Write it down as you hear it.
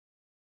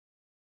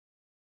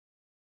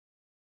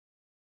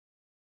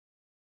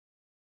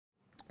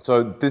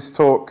So this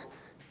talk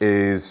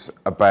is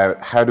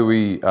about how do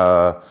we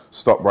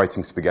stop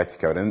writing spaghetti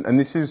code. And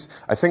this is,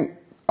 I think,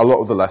 a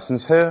lot of the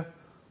lessons here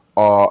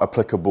are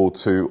applicable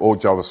to all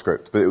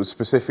JavaScript, but it was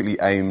specifically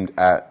aimed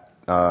at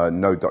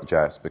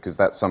node.js because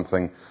that's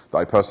something that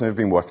I personally have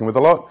been working with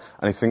a lot.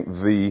 And I think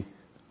the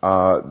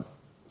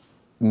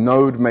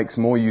Node makes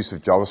more use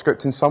of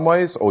JavaScript in some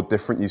ways, or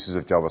different uses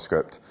of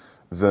JavaScript,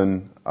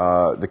 than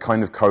the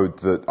kind of code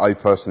that I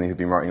personally have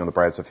been writing on the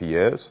browser for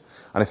years.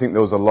 And I think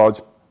there was a large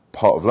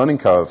part of learning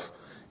curve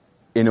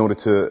in order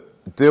to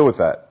deal with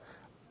that.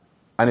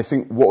 And I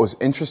think what was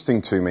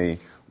interesting to me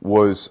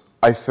was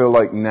I feel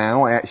like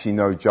now I actually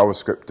know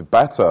JavaScript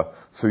better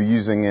through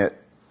using it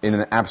in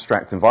an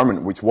abstract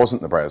environment which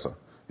wasn't the browser,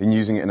 and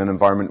using it in an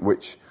environment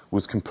which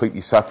was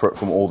completely separate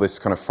from all this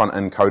kind of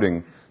front-end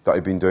coding that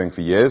I've been doing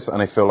for years.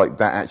 And I feel like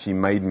that actually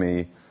made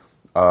me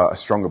a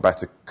stronger,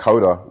 better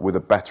coder with a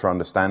better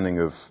understanding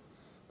of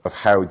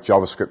how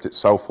JavaScript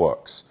itself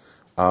works.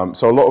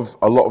 So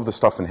a lot of the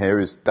stuff in here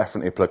is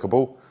definitely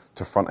applicable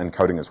to front-end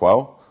coding as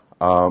well.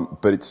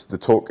 But the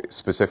talk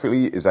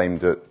specifically is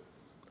aimed at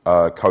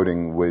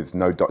coding with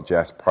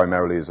node.js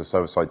primarily as a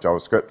server-side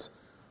JavaScript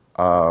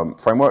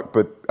framework,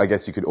 but I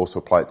guess you could also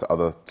apply it to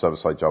other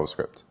server-side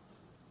JavaScript.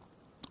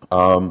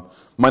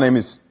 My name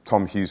is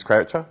Tom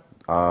Hughes-Croucher.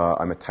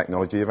 I'm a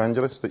technology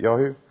evangelist at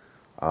Yahoo.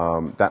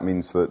 That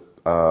means that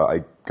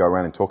I go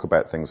around and talk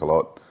about things a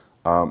lot,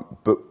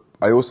 but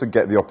I also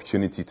get the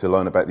opportunity to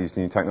learn about these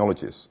new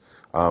technologies,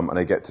 and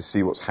I get to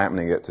see what's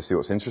happening, I get to see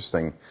what's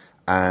interesting,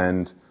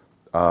 and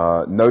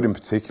Node in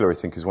particular I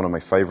think is one of my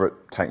favorite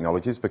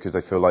technologies because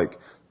I feel like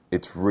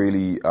it's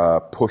really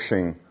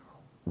pushing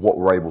what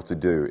we're able to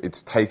do.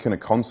 It's taken a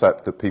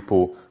concept that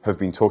people have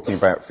been talking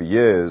about for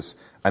years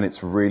and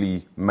it's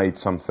really made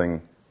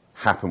something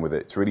happen with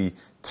it. It's really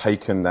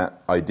taken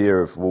that idea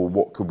of, well,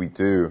 what could we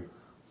do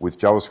with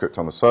JavaScript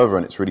on the server,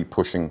 and it's really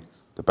pushing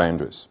the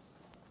boundaries.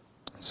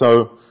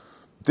 So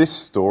this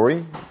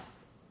story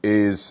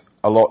is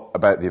a lot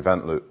about the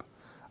event loop.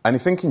 And I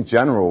think in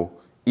general,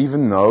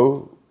 even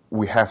though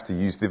we have to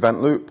use the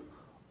event loop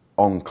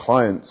on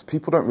clients,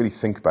 people don't really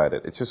think about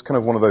it. It's just kind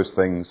of one of those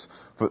things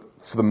that,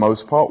 for the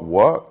most part,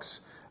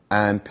 works,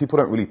 and people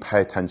don't really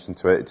pay attention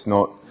to it. It's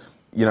not,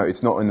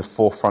 it's not in the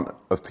forefront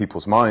of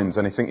people's minds.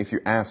 And I think if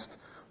you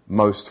asked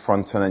most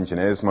front-end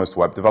engineers, most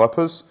web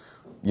developers,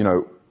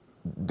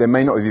 they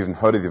may not have even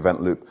heard of the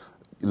event loop,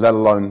 let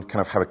alone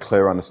kind of have a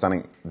clear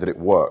understanding that it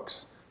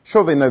works.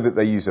 Sure, they know that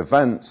they use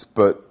events,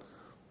 but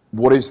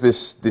what is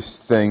this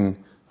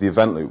thing, the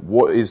event loop?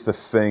 What is the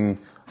thing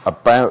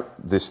about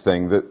this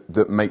thing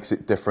that makes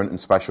it different and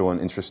special and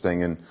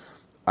interesting,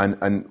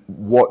 and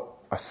what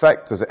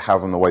effect does it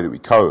have on the way that we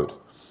code?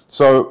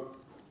 So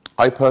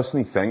I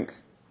personally think,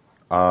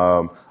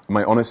 my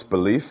honest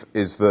belief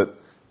is that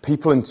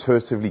people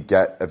intuitively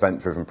get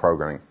event-driven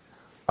programming.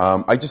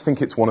 I just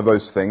think it's one of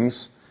those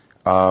things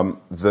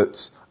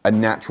that's a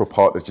natural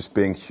part of just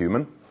being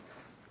human.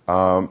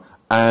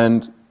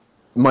 And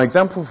my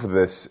example for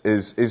this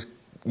is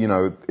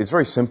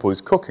very simple,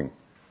 is cooking.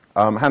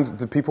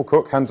 Do people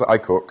cook? I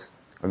cook.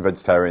 I'm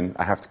vegetarian.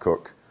 I have to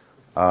cook.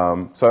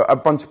 So a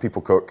bunch of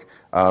people cook.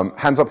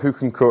 Hands up who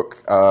can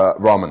cook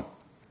ramen.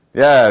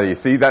 Yeah, you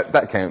see,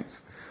 that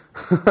counts.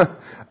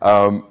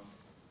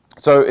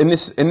 So in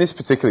this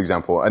particular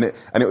example, and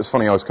it was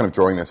funny, I was kind of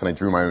drawing this and I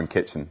drew my own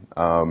kitchen.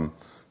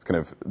 It's kind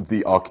of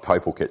the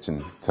archetypal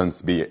kitchen. It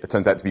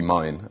turns out to be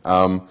mine.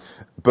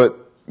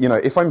 But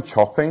if I'm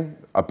chopping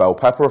a bell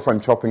pepper, or if I'm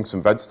chopping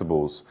some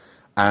vegetables,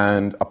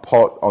 and a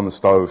pot on the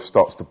stove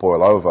starts to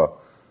boil over,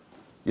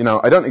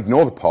 I don't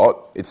ignore the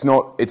pot. It's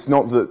not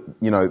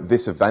that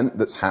this event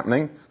that's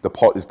happening, the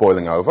pot is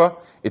boiling over.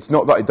 It's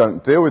not that I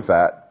don't deal with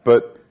that,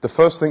 but the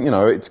first thing,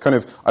 it's kind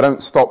of, I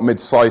don't stop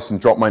mid-slice and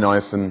drop my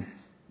knife and,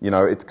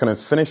 it's kind of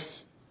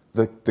finish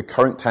the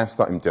current task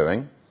that I'm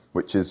doing,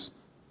 which is,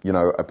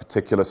 a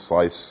particular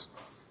slice,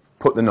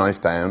 put the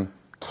knife down,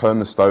 turn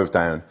the stove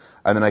down,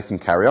 and then I can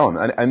carry on.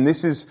 And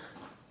this is,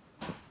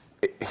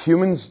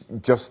 humans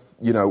just,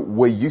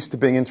 we're used to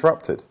being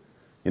interrupted.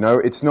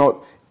 It's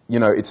not,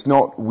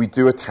 we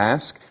do a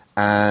task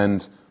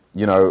and,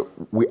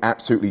 we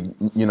absolutely,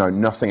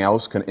 nothing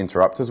else can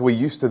interrupt us. We're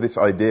used to this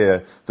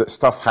idea that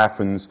stuff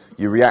happens,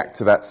 you react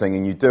to that thing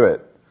and you do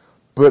it.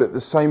 But at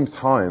the same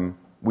time,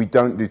 we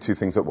don't do two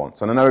things at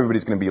once. And I know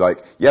everybody's going to be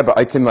like, yeah, but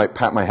I can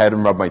pat my head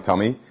and rub my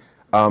tummy.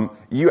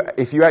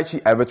 If you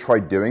actually ever try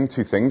doing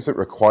two things that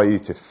require you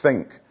to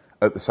think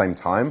at the same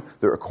time,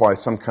 that require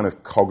some kind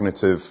of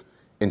cognitive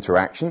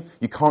interaction,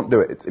 you can't do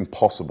it. It's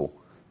impossible.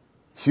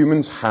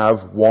 Humans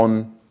have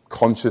one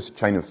conscious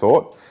chain of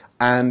thought,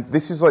 and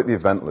this is like the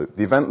event loop.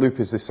 The event loop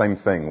is the same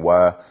thing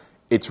where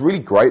it's really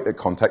great at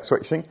context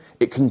switching.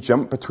 It can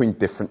jump between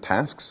different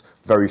tasks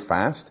very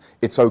fast.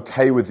 It's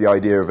okay with the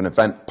idea of an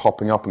event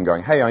popping up and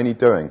going, hey, I need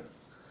doing.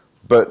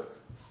 But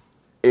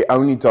it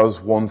only does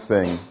one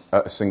thing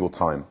at a single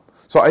time.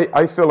 So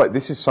I feel like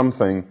this is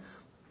something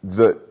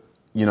that,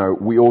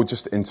 we all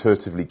just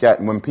intuitively get.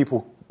 And when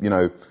people,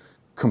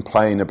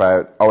 complain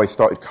about, oh, I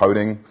started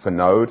coding for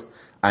Node,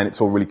 and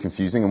it's all really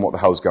confusing and what the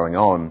hell's going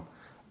on.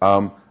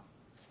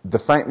 The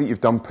fact that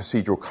you've done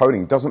procedural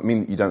coding doesn't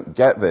mean that you don't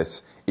get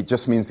this. It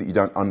just means that you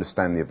don't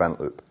understand the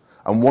event loop.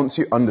 And once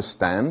you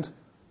understand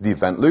the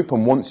event loop,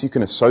 and once you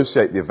can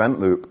associate the event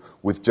loop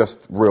with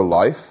just real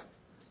life,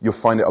 you'll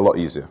find it a lot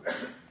easier.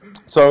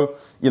 So,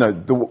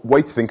 the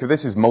way to think of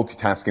this is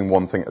multitasking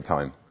one thing at a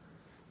time.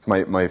 It's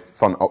my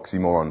fun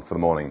oxymoron for the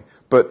morning.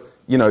 But,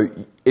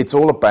 it's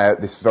all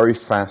about this very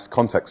fast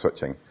context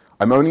switching.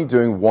 I'm only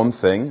doing one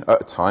thing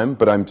at a time,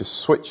 but I'm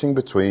just switching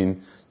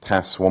between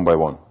tasks one by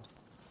one.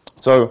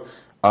 So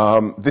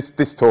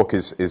this talk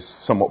is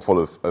somewhat full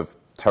of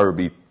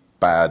terribly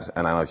bad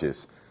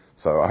analogies.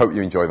 So I hope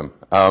you enjoy them.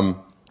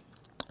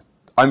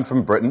 I'm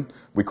from Britain.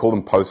 We call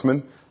them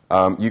postmen.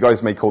 You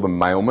guys may call them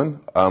mailmen,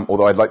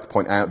 although I'd like to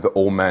point out that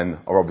all men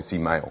are obviously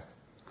male.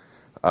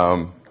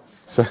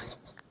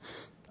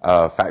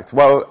 Fact.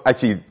 Well,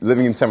 actually,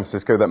 living in San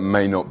Francisco, that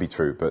may not be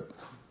true, but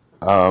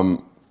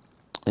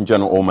in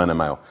general, all men are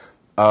male.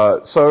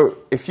 So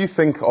if you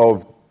think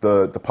of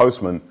the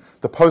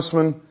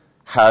postman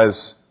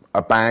has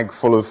a bag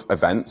full of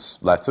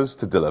events, letters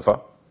to deliver,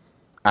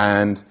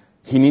 and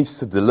he needs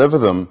to deliver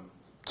them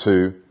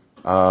to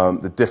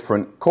the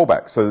different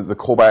callbacks. So the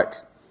callback,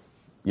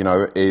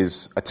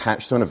 is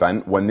attached to an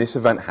event. When this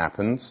event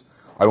happens,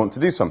 I want to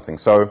do something.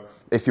 So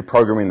if you're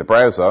programming the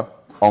browser,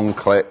 on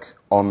click,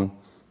 on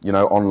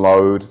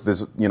load,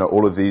 there's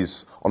all of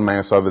these on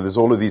mouse over. There's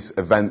all of these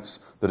events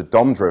that are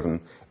DOM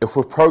driven. If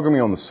we're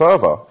programming on the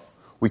server,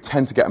 we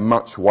tend to get a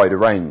much wider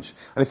range.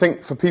 And I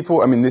think for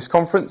people, this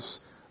conference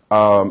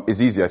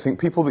is easy. I think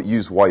people that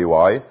use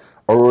YUI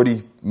are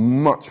already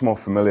much more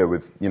familiar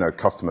with,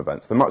 custom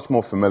events. They're much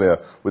more familiar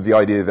with the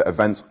idea that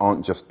events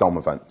aren't just DOM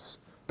events,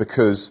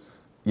 because,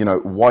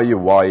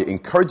 YUI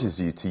encourages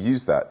you to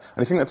use that.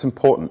 And I think that's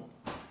important.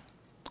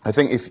 I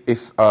think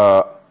if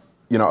a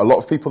lot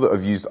of people that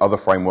have used other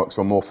frameworks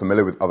or are more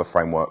familiar with other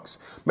frameworks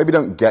maybe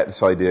don't get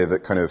this idea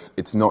that kind of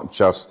it's not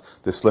just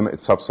this limited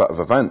subset of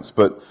events,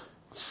 but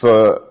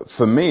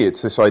for me,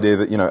 it's this idea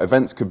that,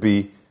 events could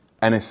be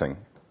anything.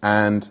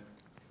 And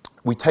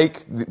we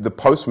take the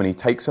postman, he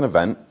takes an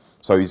event,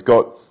 so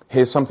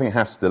here's something I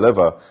have to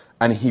deliver,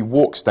 and he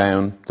walks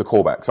down the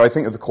callback. So I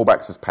think of the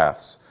callbacks as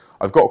paths.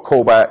 I've got a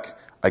callback,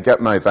 I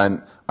get my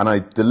event, and I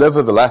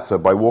deliver the letter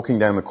by walking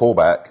down the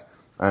callback,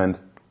 and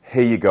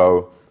here you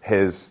go,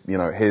 here's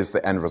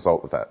the end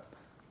result of that.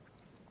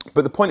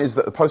 But the point is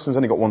that the postman's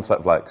only got one set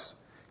of legs.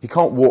 He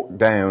can't walk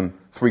down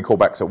 3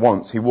 callbacks at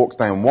once. He walks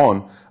down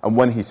one, and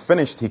when he's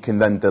finished, he can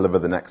then deliver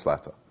the next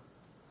letter.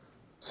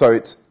 So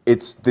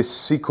it's this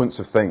sequence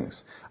of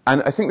things.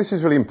 And I think this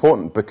is really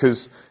important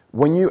because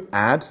when you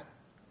add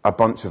a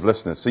bunch of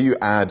listeners, so you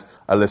add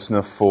a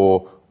listener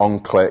for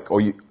on-click,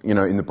 or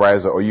in the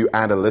browser, or you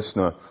add a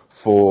listener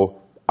for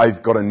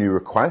I've got a new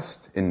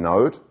request in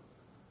Node,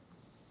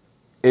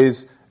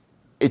 it's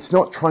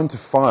not trying to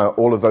fire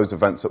all of those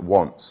events at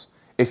once.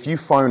 If you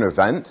fire an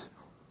event,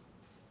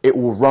 it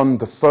will run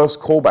the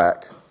first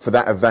callback for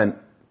that event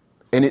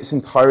in its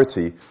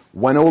entirety.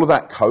 When all of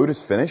that code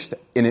is finished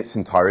in its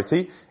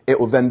entirety, it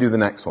will then do the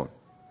next one.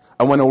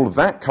 And when all of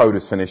that code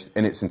is finished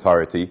in its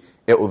entirety,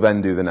 it will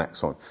then do the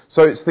next one.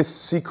 So it's this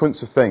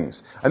sequence of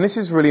things. And this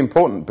is really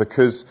important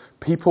because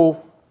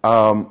people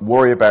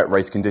worry about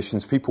race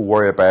conditions. People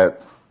worry about,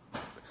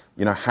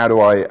 how do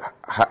I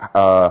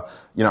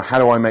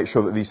make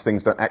sure that these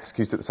things don't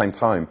execute at the same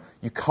time?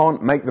 You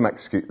can't make them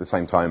execute at the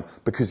same time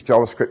because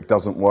JavaScript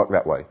doesn't work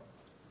that way.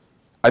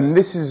 And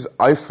this is,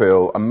 I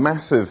feel, a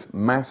massive,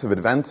 massive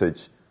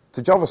advantage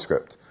to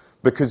JavaScript.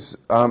 Because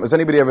has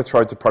anybody ever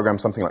tried to program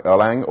something like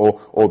Erlang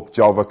or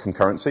Java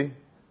concurrency?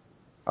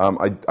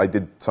 I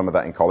did some of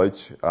that in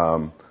college.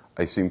 I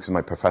assume because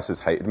my professors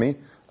hated me.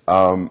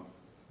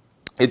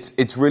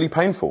 It's really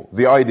painful.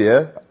 The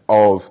idea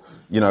of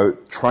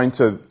trying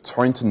to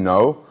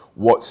know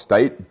what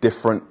state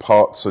different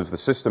parts of the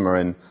system are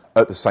in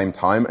at the same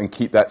time and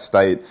keep that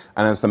state,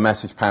 and as the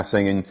message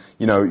passing, and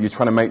you're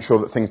trying to make sure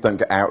that things don't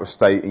get out of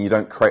state and you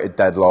don't create a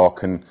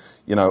deadlock, and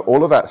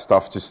all of that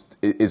stuff just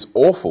is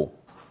awful.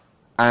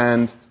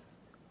 And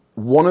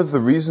one of the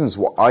reasons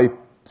why I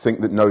think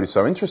that Node is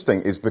so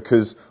interesting is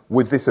because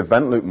with this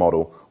event loop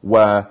model,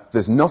 where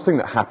there's nothing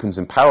that happens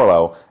in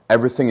parallel,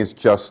 everything is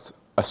just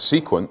a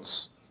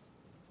sequence,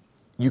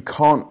 you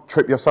can't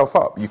trip yourself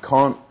up. You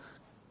can't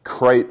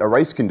create a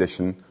race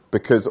condition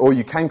or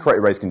you can create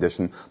a race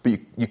condition, but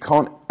you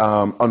can't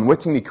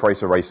unwittingly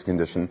create a race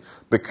condition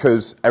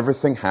because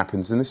everything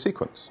happens in the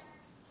sequence.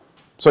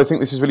 So I think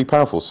this is really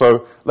powerful.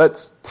 So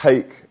let's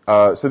take,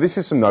 so this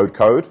is some Node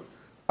code.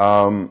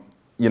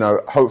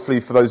 Hopefully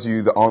for those of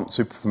you that aren't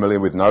super familiar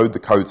with Node, the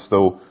code's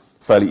still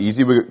fairly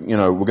easy. We're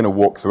going to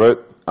walk through it,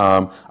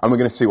 and we're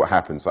going to see what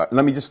happens. Let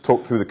me just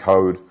talk through the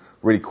code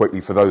really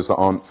quickly for those that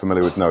aren't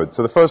familiar with Node.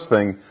 So the first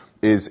thing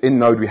is in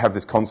Node we have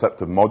this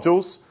concept of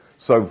modules.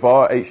 So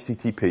via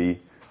HTTP,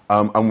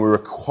 and we're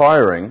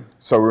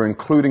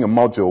including a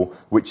module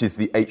which is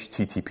the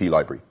HTTP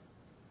library.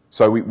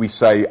 So we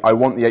say, I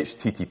want the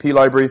HTTP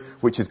library,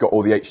 which has got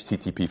all the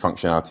HTTP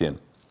functionality in.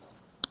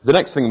 The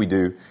next thing we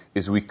do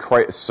is we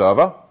create a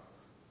server.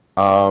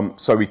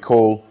 So we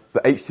call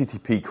the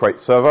HTTP create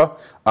server,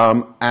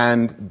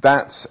 and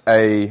that's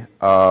it's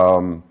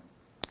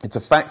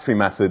a factory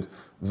method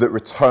that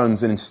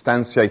returns an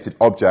instantiated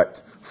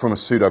object from a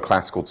pseudo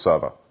class called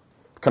server.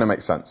 Kind of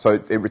makes sense. So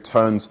it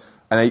returns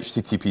an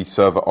HTTP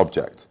server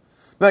object.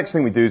 The next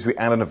thing we do is we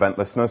add an event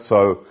listener.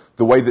 So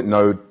the way that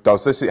Node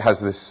does this, it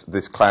has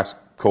this class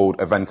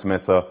called event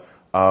emitter,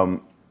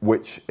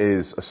 which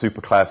is a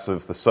superclass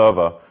of the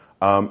server,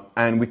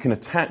 and we can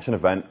attach an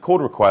event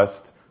called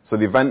request. So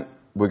the event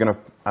we're going to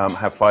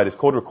have fired is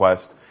called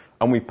request,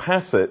 and we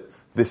pass it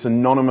this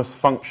anonymous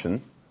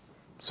function.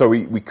 So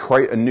we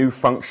create a new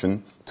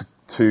function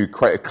to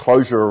create a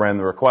closure around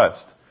the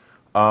request.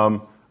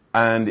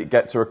 And it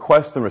gets a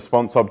request and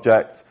response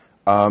object.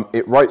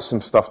 It writes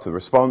some stuff to the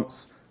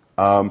response.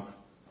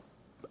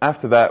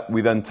 After that,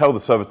 we then tell the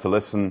server to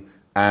listen,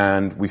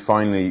 and we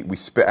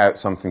spit out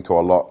something to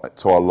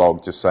our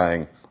log just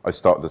saying, I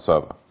started the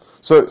server.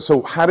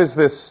 So how does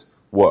this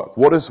work?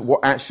 What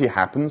actually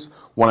happens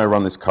when I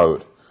run this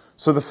code?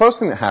 So the first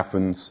thing that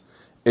happens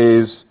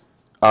is,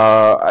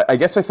 I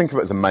guess I think of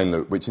it as a main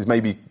loop, which is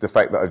maybe the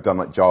fact that I've done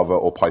like Java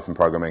or Python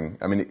programming.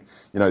 I mean,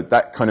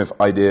 that kind of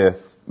idea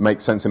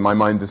makes sense in my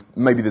mind.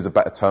 Maybe there's a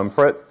better term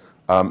for it.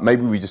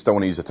 Maybe we just don't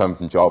want to use a term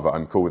from Java.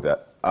 I'm cool with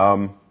that.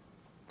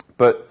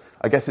 But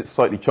I guess it's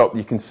slightly chopped.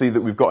 You can see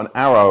that we've got an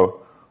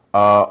arrow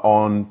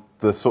on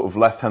the sort of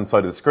left-hand side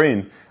of the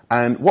screen.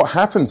 And what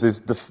happens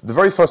is the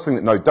very first thing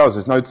that Node does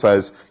is Node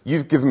says,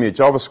 you've given me a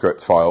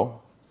JavaScript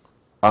file.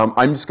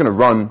 I'm just going to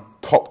run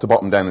top to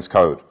bottom down this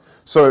code.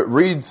 So it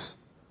reads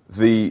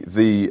the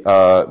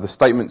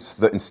statements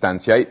that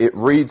instantiate. It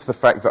reads the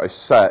fact that I've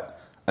set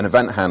an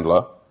event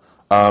handler.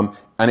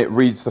 And it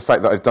reads the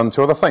fact that I've done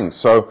two other things.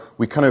 So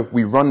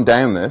we run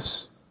down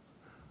this,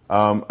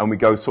 and we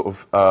go sort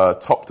of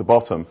top to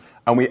bottom.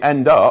 And we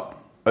end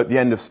up, at the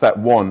end of step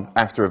one,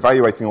 after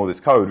evaluating all this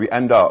code, we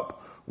end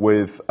up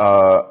with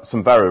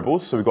some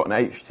variables. So we've got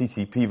an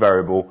HTTP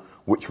variable,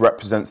 which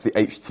represents the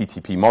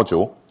HTTP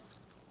module.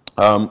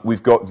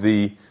 We've got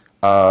the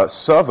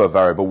server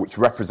variable, which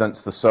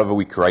represents the server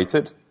we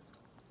created.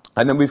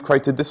 And then we've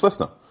created this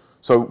listener.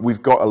 So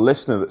we've got a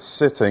listener that's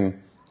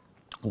sitting,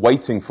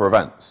 waiting for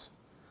events.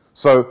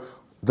 So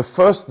the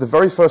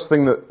very first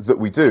thing that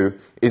we do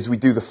is we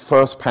do the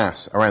first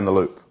pass around the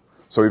loop.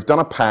 So we've done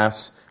a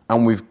pass,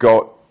 and we've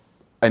got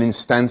an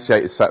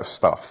instantiated set of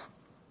stuff,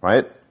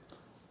 right?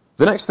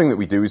 The next thing that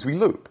we do is we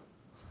loop.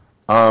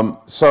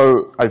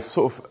 So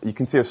you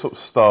can see I've sort of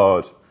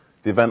starred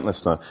the event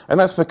listener. And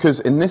that's because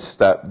in this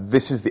step,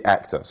 this is the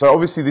actor. So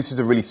obviously this is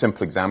a really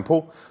simple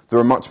example. There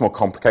are much more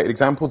complicated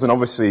examples. And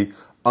obviously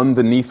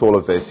underneath all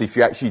of this, if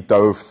you actually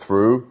dove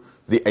through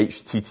the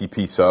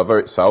HTTP server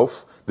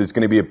itself, there's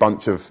going to be a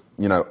bunch of,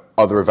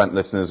 other event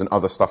listeners and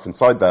other stuff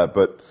inside there.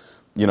 But,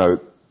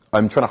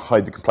 I'm trying to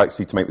hide the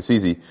complexity to make this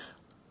easy.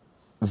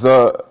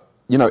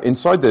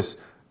 Inside this,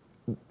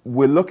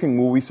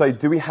 we say,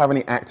 do we have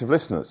any active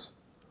listeners?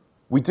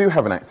 We do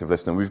have an active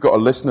listener. We've got a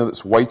listener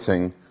that's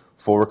waiting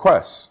for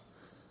requests.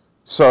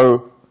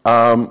 So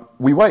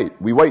we wait.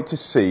 We wait to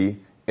see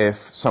if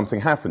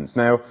something happens.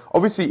 Now,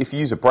 obviously, if you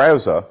use a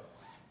browser,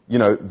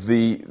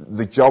 the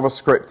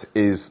JavaScript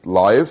is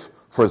live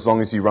for as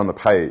long as you run the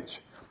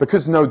page.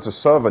 Because Node's a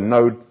server,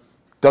 Node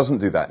doesn't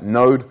do that.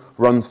 Node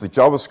runs the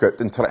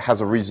JavaScript until it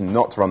has a reason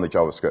not to run the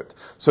JavaScript.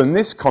 So in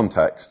this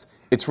context,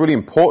 it's really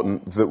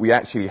important that we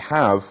actually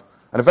have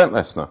an event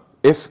listener.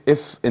 If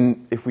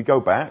we go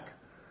back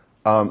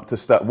to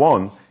step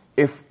one,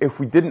 if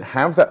we didn't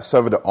have that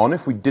server on,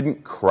 if we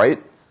didn't create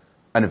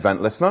an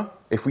event listener,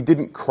 if we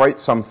didn't create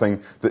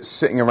something that's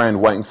sitting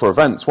around waiting for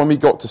events, when we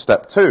got to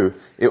step two,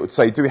 it would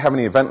say, do we have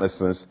any event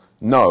listeners?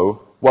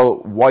 No. Well,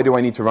 why do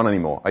I need to run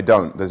anymore? I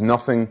don't. There's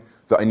nothing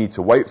that I need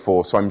to wait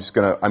for, so I'm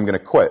going to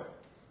quit.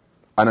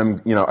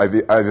 And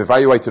I've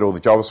evaluated all the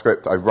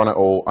JavaScript, I've run it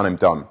all, and I'm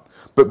done.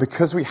 But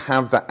because we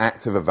have that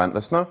active event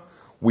listener,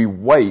 we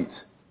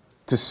wait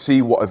to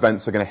see what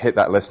events are going to hit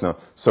that listener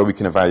so we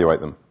can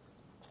evaluate them.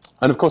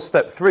 And of course,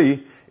 step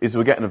three is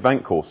we get an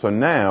event call. So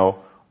now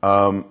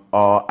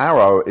our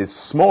arrow is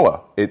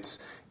smaller. It's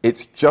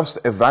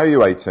just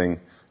evaluating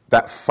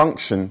that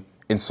function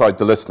inside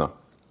the listener.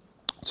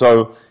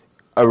 So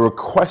a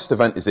request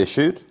event is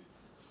issued,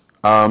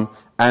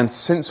 and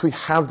since we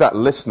have that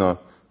listener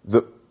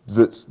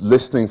that's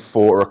listening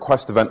for a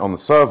request event on the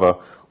server,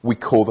 we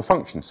call the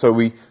function. So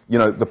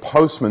the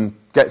postman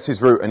gets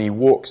his route and he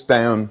walks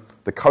down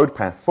the code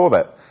path for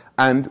that.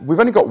 And we've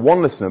only got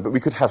one listener, but we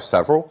could have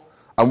several.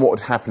 And what would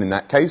happen in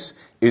that case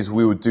is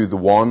we would do the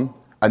one,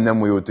 and then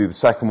we would do the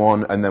second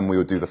one, and then we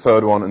would do the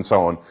third one, and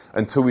so on,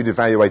 until we'd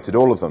evaluated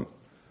all of them.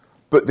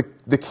 But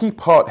the key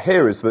part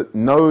here is that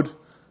Node,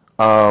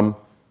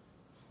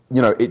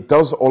 it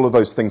does all of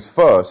those things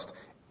first.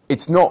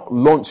 It's not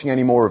launching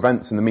any more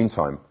events in the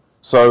meantime.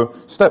 So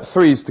step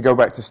three is to go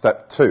back to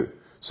step two.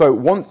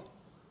 So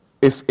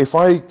if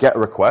I get a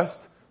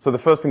request, so the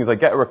first thing is I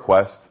get a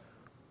request,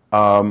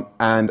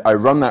 and I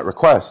run that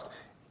request.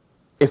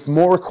 If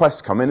more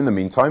requests come in the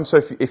meantime, so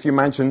if you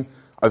imagine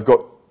I've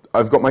got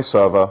I've got my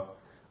server,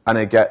 and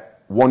I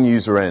get one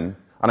user in,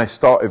 and I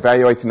start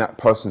evaluating that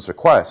person's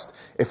request,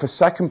 if a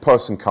second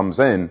person comes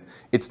in,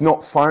 it's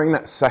not firing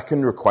that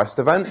second request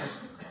event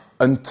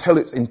until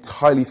it's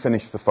entirely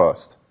finished the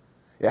first.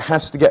 It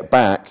has to get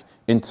back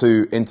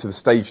into the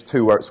stage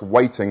 2 where it's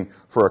waiting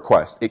for a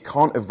request. It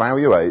can't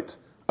evaluate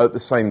at the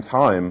same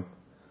time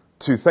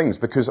two things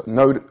because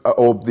Node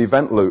or the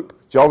event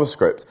loop,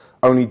 JavaScript,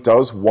 only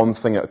does one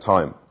thing at a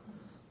time.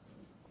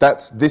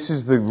 This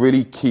is the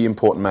really key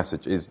important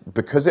message, is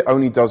because it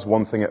only does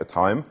one thing at a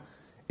time,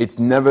 it's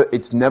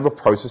never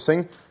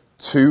processing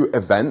two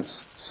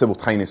events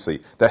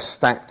simultaneously. They're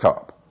stacked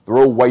up. They're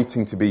all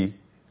waiting to be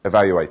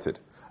evaluated.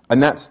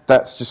 And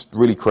that's just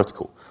really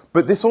critical.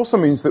 But this also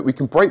means that we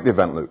can break the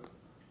event loop.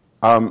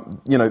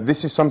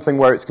 This is something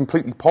where it's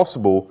completely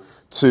possible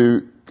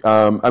to,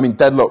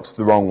 deadlock's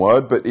the wrong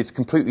word, but it's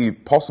completely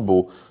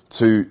possible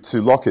to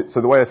lock it.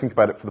 So the way I think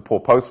about it for the poor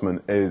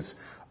postman is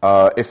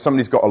if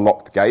somebody's got a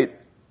locked gate,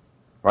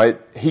 right,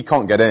 he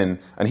can't get in,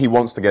 and he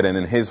wants to get in,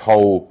 and his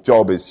whole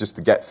job is just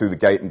to get through the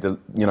gate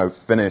and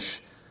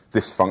finish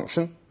this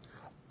function.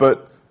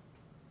 But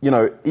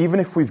even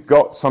if we've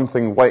got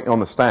something waiting on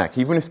the stack,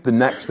 even if the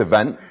next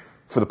event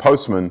for the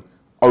postman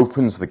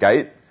opens the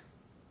gate,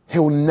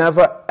 he'll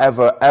never,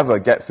 ever, ever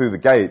get through the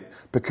gate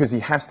because he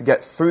has to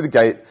get through the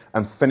gate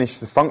and finish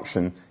the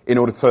function in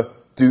order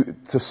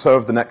to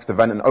serve the next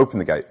event and open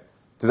the gate.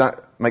 Does that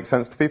make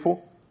sense to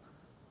people?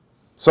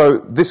 So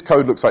this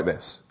code looks like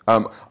this.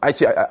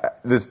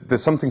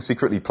 There's something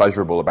secretly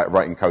pleasurable about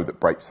writing code that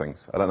breaks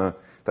things. I don't know.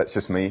 That's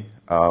just me.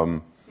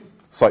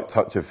 Slight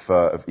touch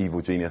of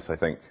evil genius, I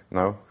think.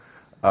 No?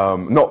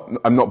 I'm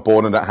not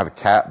born and don't have a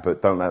cat,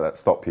 but don't let that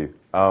stop you.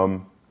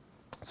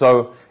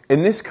 So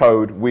in this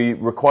code, we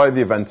require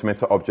the event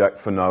emitter object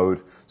for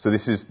Node. So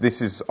this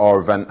is our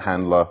event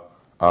handler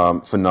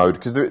for Node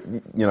because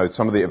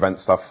some of the event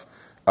stuff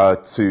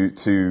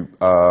to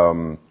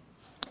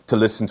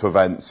listen to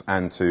events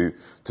and to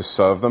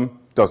serve them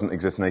doesn't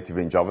exist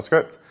natively in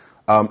JavaScript.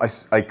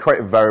 I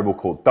create a variable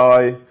called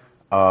die,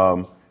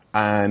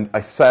 and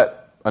I set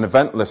an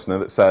event listener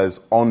that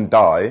says on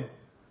die,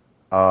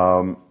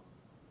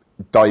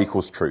 die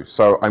equals true.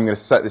 So I'm going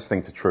to set this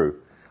thing to true.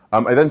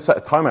 I then set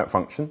a timeout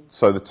function.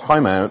 So the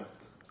timeout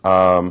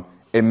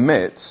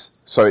emits,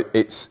 so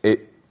it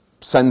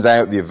sends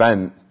out the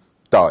event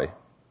die,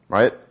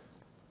 right?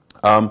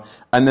 And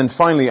then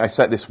finally, I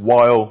set this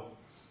while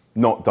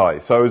not die.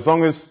 So as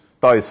long as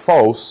die is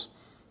false,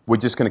 we're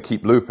just going to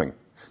keep looping.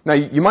 Now,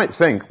 you might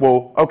think,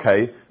 well,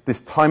 okay,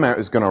 this timeout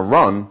is going to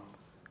run,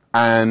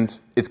 and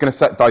it's going to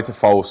set die to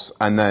false,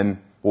 and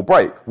then we'll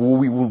break. Well,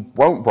 we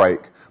won't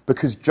break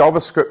because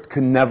JavaScript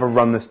can never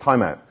run this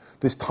timeout.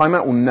 This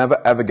timeout will never,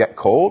 ever get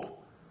called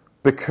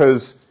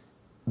because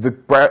the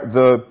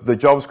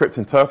JavaScript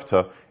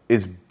interpreter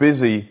is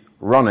busy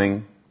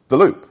running the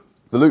loop.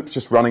 The loop's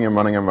just running and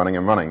running and running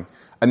and running,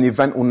 and the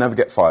event will never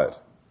get fired.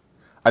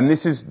 And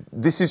this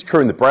is true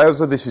in the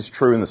browser, this is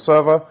true in the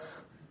server,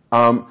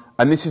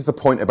 and this is the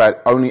point about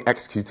only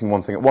executing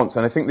one thing at once.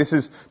 And I think this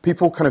is,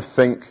 people kind of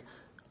think,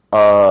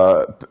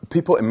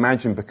 people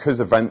imagine because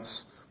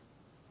events,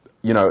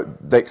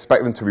 they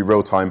expect them to be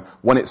real time.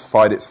 When it's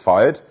fired, it's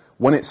fired.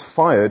 When it's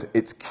fired,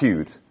 it's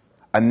queued.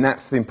 And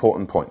that's the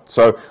important point.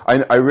 So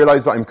I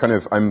realize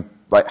that I'm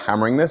like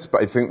hammering this,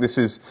 but I think this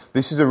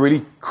is a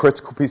really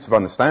critical piece of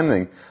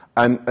understanding.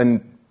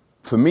 And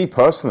for me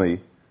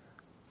personally,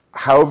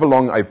 however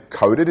long I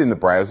coded in the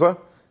browser,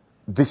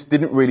 this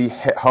didn't really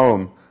hit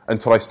home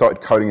until I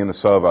started coding in the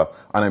server,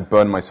 and I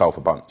burned myself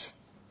a bunch.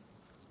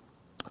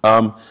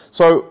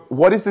 So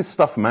why does this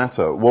stuff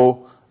matter?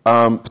 Well,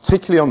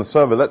 particularly on the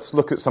server, let's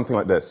look at something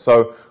like this.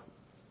 So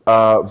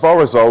var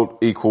result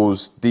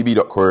equals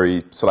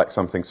db.query, select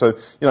something. So,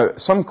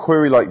 some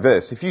query like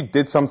this, if you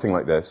did something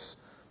like this,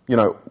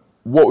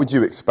 what would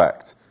you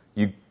expect?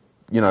 You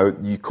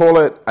call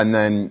it, and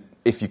then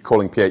if you're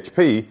calling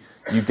PHP,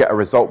 you get a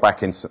result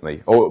back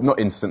instantly. Or not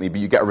instantly, but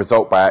you get a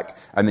result back,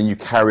 and then you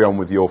carry on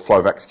with your flow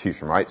of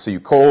execution, right? So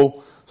you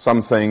call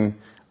something,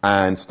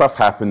 and stuff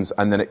happens,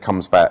 and then it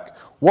comes back.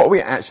 What are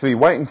we actually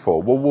waiting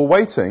for? Well, we're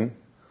waiting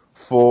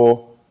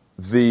for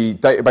the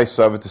database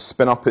server to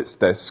spin up its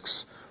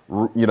disks,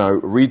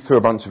 read through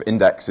a bunch of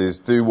indexes,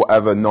 do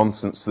whatever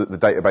nonsense that the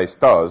database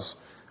does,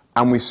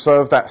 and we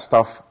serve that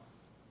stuff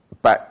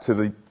back to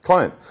the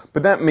client.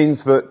 But that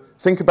means that,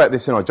 think about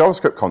this in our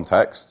JavaScript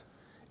context,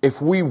 if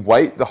we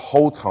wait the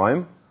whole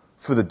time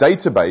for the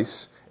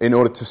database in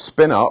order to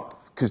spin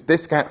up, because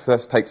disk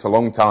access takes a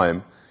long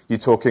time, you're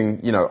talking,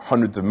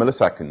 hundreds of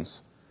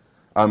milliseconds,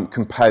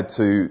 compared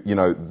to,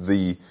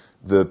 the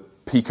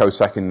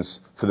picoseconds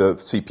for the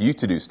CPU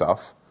to do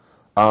stuff.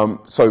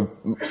 So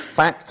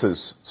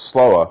factors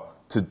slower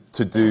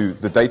to do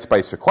the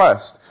database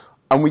request,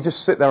 and we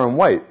just sit there and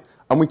wait.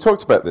 And we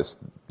talked about this.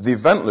 The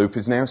event loop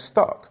is now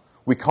stuck.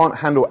 We can't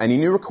handle any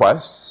new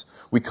requests.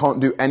 We can't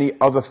do any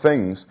other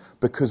things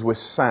because we're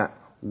sat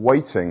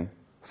waiting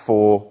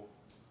for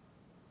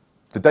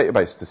the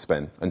database to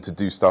spin and to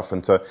do stuff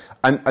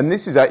and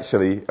this is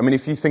actually,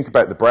 if you think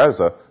about the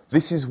browser,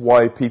 this is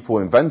why people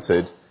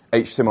invented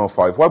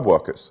HTML5 web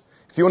workers.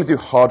 If you want to do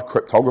hard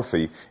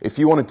cryptography, if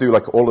you want to do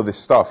like all of this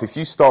stuff, if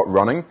you start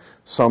running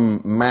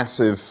some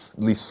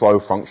massively slow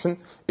function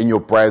in your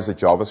browser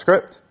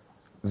JavaScript,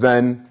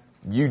 then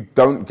you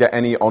don't get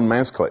any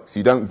on-mouse clicks.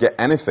 You don't get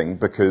anything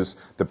because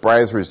the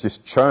browser is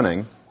just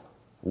churning,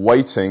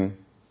 waiting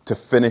to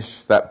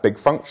finish that big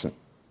function.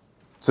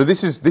 So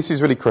this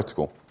is really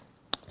critical.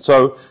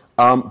 So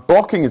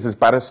blocking is as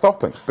bad as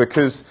stopping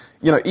because,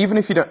 even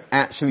if you don't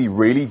actually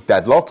really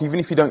deadlock, even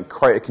if you don't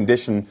create a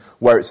condition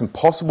where it's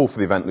impossible for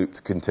the event loop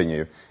to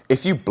continue,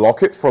 if you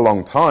block it for a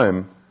long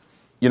time,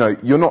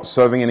 you're not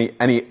serving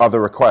any other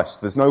requests.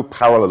 There's no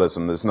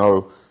parallelism. There's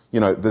no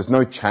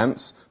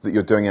chance that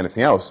you're doing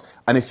anything else.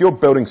 And if you're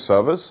building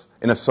servers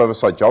in a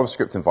server-side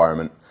JavaScript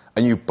environment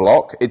and you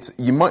block,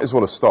 you might as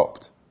well have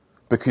stopped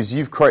because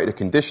you've created a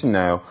condition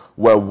now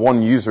where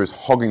one user is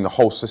hogging the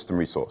whole system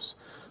resource.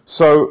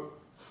 So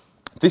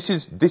this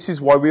is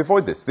why we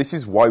avoid this. This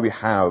is why we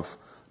have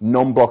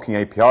non-blocking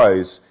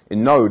APIs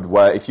in Node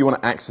where if you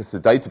want to access the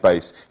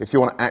database, if you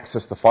want to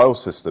access the file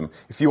system,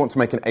 if you want to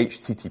make an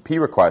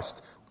HTTP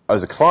request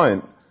as a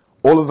client,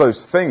 all of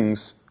those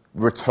things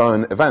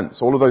return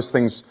events. All of those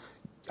things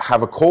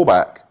have a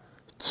callback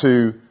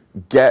to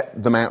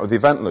get them out of the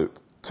event loop,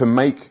 to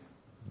make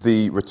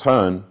the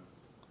return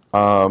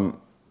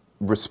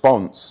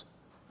response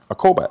a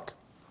callback.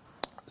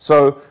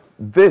 So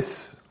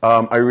this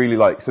I really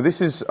like. So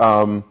this is,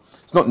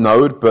 it's not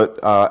Node,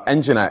 but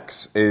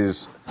Nginx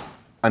is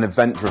an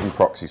event-driven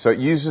proxy. So it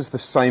uses the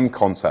same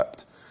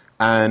concept.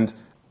 And,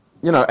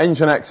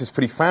 Nginx is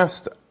pretty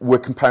fast. We're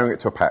comparing it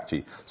to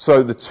Apache.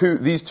 So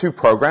these two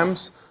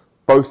programs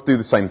both do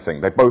the same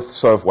thing. They both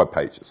serve web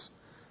pages.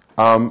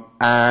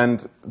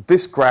 And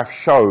this graph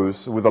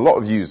shows with a lot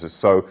of users,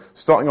 so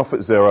starting off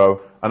at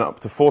 0 and up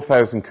to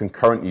 4,000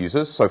 concurrent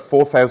users, so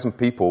 4,000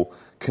 people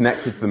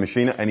connected to the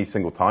machine at any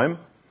single time,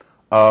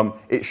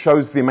 it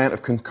shows the amount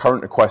of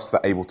concurrent requests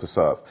they're able to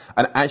serve.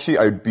 And actually,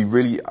 I would be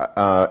really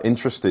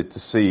interested to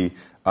see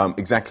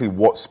exactly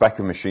what spec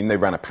of machine they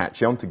ran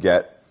Apache on to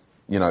get,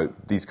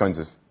 these kinds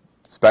of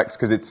specs,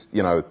 because it's,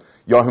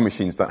 Yahoo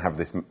machines don't have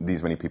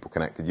these many people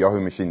connected. Yahoo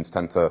machines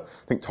tend to,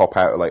 I think, top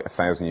out at like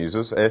 1,000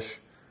 users-ish.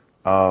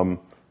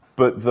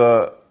 But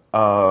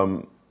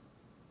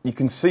you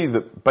can see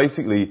that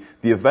basically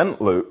the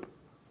event loop,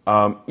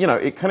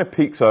 it kind of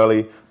peaks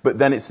early, but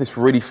then it's this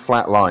really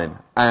flat line.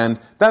 And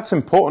that's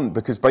important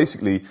because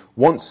basically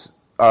once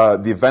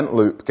the event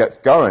loop gets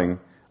going,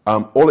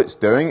 all it's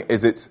doing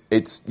is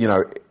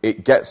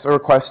it gets a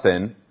request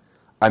in,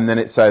 and then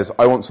it says,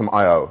 I want some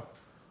I/O.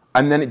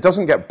 And then it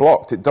doesn't get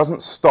blocked. It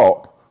doesn't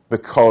stop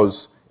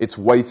because it's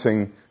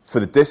waiting for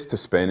the disk to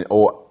spin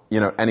or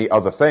any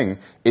other thing.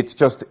 It's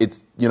just,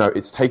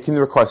 it's taking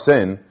the requests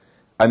in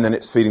and then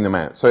it's feeding them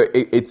out. So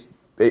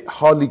it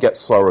hardly gets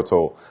slower at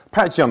all.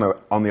 Apache,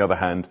 on the other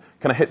hand,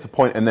 kind of hits a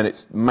point and then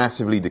it's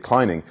massively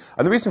declining.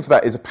 And the reason for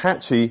that is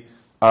Apache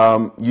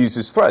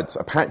uses threads.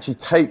 Apache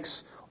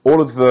takes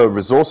all of the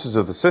resources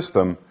of the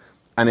system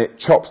and it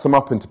chops them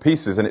up into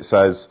pieces and it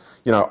says,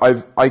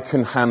 I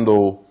can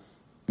handle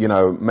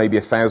maybe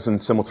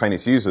 1,000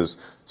 simultaneous users,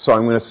 so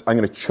I'm going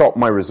to chop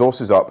my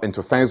resources up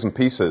into 1,000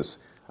 pieces.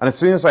 And as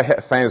soon as I hit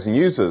 1,000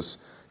 users,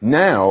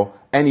 now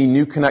any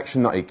new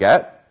connection that I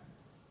get,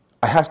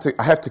 I have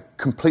to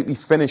completely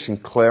finish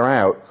and clear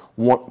out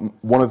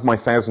one of my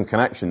 1,000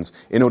 connections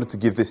in order to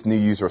give this new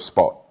user a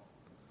spot.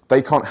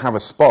 They can't have a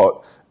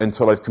spot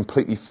until I've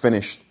completely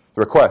finished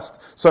the request.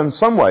 So in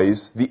some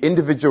ways, the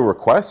individual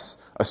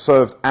requests are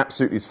served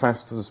absolutely as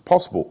fast as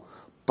possible.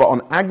 But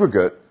on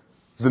aggregate,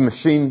 the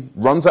machine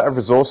runs out of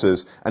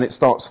resources and it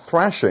starts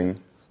thrashing,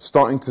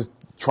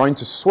 trying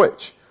to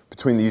switch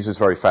between the users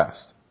very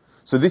fast.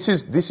 So this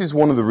is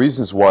one of the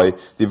reasons why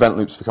the event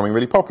loop's becoming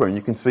really popular. And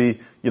you can see,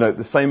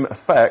 the same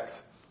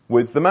effect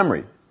with the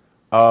memory.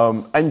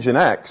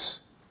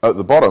 Nginx at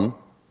the bottom,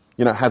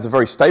 has a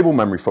very stable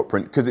memory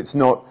footprint because it's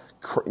not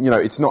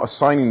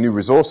assigning new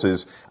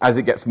resources as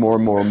it gets more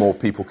and more and more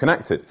people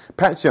connected.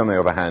 Apache, on the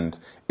other hand,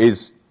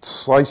 is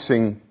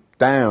slicing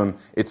down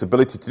its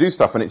ability to do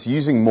stuff, and it's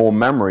using more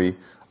memory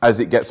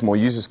as it gets more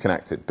users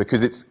connected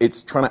because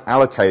it's trying to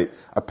allocate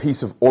a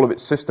piece of all of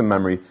its system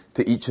memory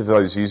to each of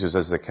those users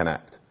as they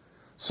connect.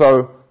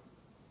 So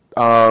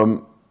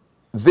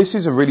this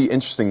is a really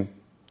interesting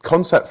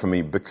concept for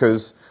me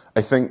because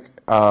I think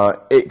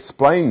it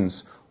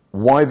explains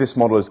why this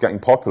model is getting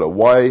popular,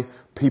 why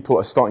people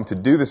are starting to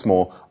do this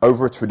more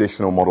over a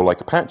traditional model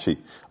like Apache.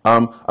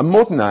 And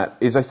more than that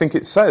is I think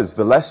it says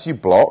the less you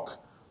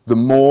block, the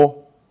more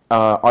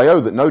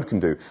I/O that Node can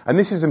do. And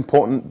this is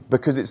important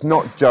because it's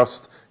not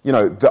just,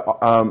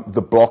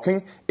 the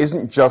blocking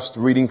isn't just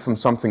reading from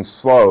something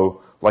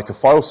slow like a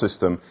file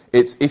system.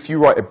 It's if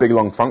you write a big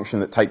long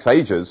function that takes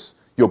ages,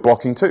 you're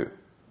blocking too.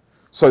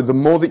 So the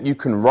more that you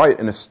can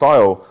write in a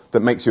style that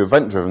makes you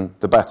event-driven,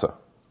 the better.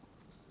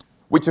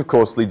 Which, of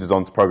course, leads us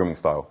on to programming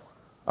style.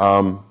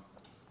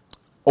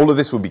 All of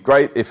this would be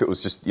great if it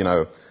was just,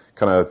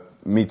 kind of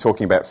me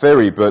talking about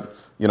theory, but,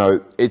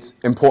 it's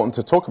important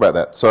to talk about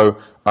that. So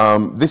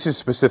this is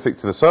specific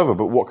to the server,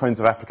 but what kinds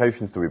of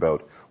applications do we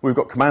build? We've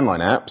got command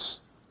line apps.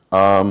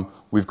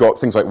 We've got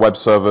things like web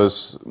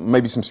servers,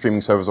 maybe some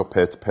streaming servers or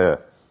peer-to-peer.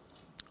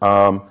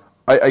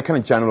 I kind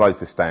of generalize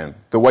this down.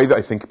 The way that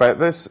I think about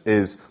this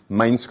is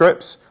main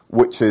scripts,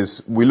 which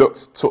is, we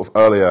looked sort of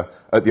earlier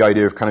at the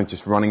idea of kind of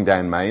just running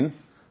down main,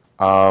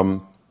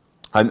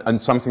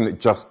 and something that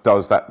just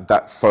does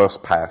that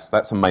first pass.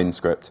 That's a main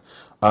script.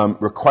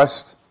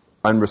 Request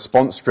and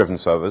response-driven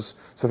servers,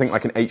 so think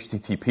like an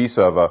HTTP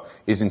server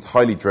is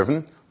entirely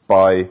driven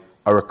by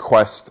a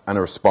request and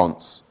a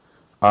response.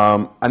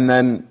 And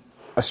then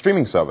a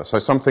streaming server, so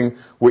something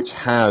which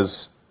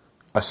has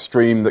a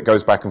stream that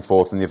goes back and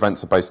forth, and the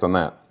events are based on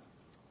that.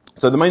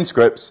 So the main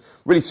scripts,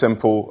 really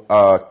simple,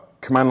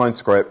 command line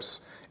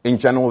scripts. In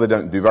general, they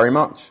don't do very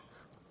much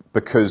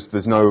because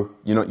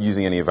you're not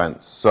using any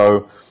events.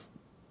 So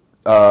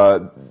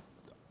I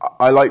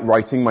like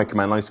writing my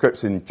command line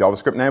scripts in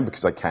JavaScript now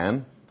because I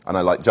can, and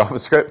I like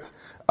JavaScript.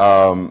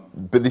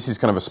 But this is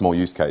kind of a small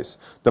use case.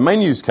 The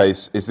main use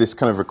case is this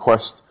kind of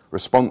request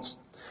response.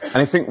 And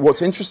I think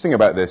what's interesting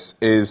about this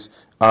is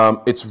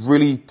it's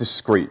really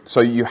discrete.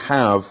 So you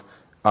have,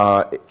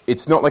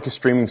 it's not like a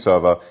streaming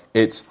server.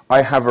 It's,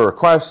 I have a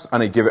request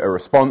and I give it a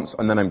response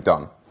and then I'm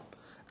done.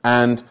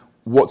 And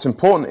what's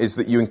important is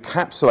that you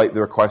encapsulate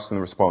the request and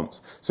the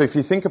response. So if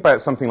you think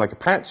about something like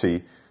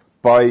Apache,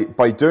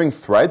 by doing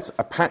threads,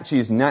 Apache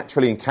is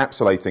naturally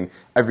encapsulating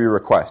every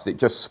request. It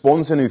just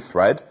spawns a new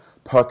thread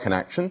per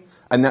connection,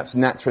 and that's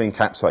naturally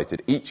encapsulated.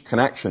 Each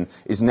connection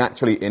is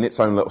naturally in its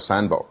own little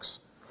sandbox.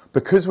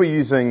 Because we're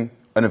using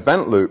an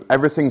event loop,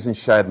 everything's in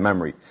shared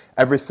memory.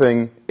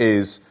 Everything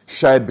is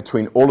shared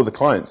between all of the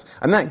clients.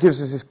 And that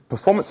gives us this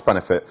performance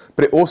benefit,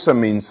 but it also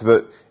means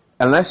that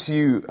unless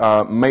you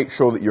make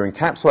sure that you're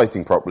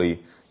encapsulating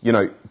properly,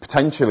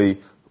 potentially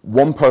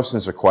one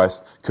person's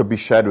request could be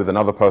shared with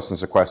another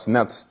person's request, and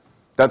that's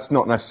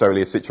not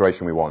necessarily a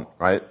situation we want,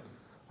 right?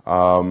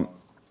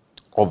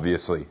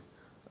 Obviously.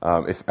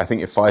 I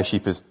think if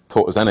Firesheep has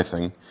taught us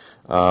anything,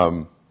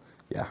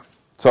 yeah.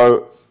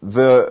 So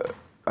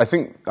I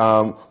think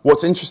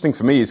what's interesting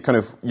for me is kind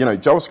of,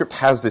 JavaScript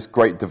has this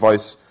great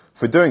device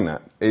for doing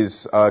that,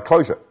 is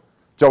closure.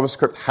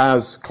 JavaScript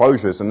has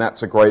closures, and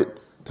that's a great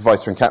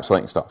device for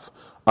encapsulating stuff.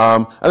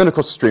 And then, of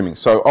course, streaming.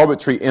 So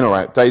arbitrary in or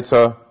out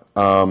data,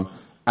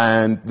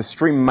 and the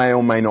stream may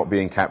or may not be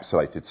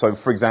encapsulated. So,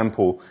 for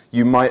example,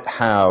 you might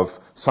have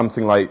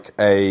something like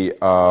a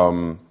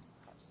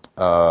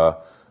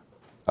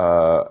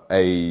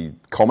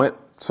Comet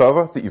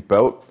server that you've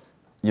built,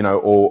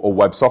 or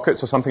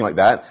WebSockets or something like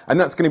that, and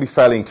that's going to be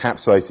fairly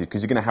encapsulated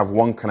because you're going to have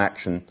one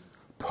connection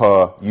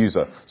per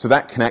user. So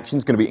that connection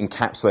is going to be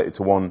encapsulated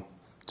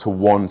to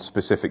one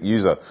specific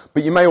user.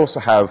 But you may also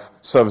have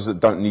servers that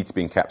don't need to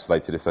be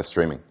encapsulated if they're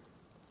streaming.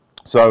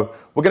 So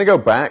we're going to go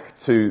back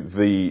to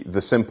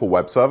the simple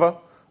web server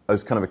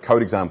as kind of a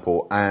code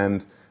example,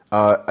 and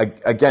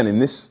again in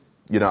this,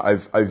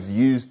 I've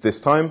used this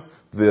time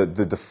the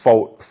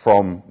default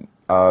from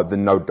the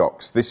Node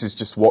docs. This is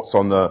just what's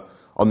on the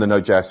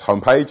Node.js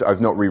homepage.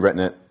 I've not rewritten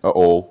it at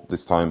all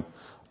this time.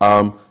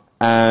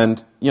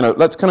 And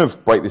let's kind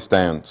of break this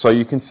down. So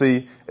you can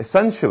see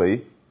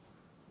essentially,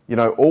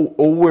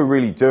 all we're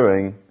really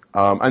doing,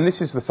 and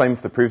this is the same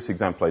for the previous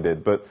example I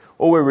did, but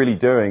all we're really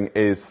doing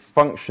is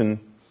function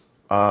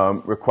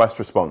request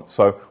response.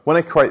 So when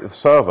I create the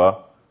server,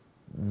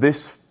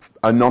 this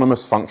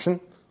anonymous function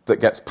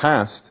that gets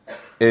passed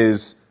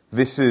this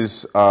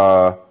is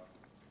what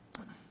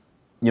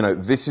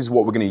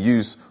we're going to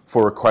use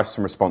for requests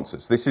and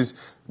responses.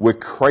 We're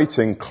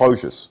creating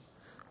closures.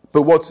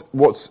 But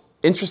what's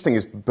interesting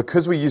is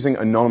because we're using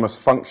anonymous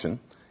function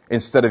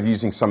instead of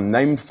using some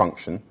named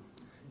function,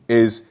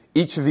 is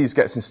each of these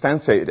gets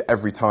instantiated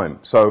every time.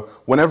 So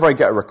whenever I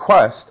get a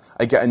request,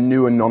 I get a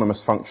new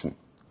anonymous function.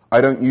 I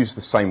don't use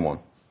the same one,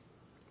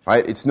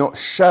 right? It's not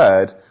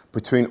shared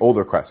between all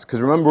the requests.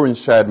 Because remember, we're in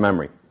shared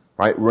memory,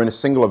 right? We're in a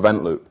single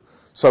event loop.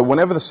 So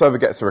whenever the server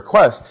gets a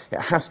request, it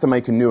has to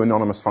make a new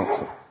anonymous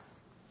function.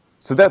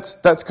 So that's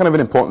kind of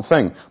an important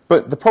thing.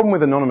 But the problem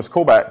with anonymous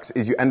callbacks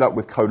is you end up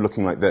with code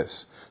looking like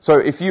this. So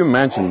if you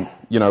imagine,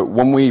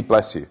 when we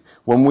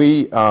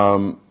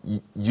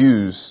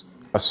use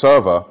a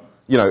server,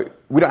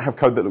 we don't have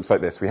code that looks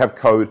like this. We have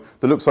code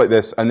that looks like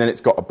this, and then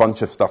it's got a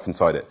bunch of stuff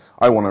inside it.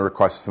 I want to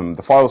request from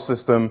the file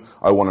system.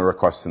 I want to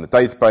request from the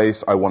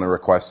database. I want to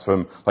request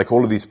from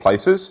all of these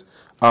places.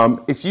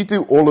 If you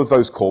do all of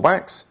those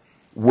callbacks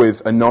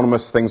with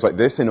anonymous things like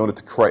this in order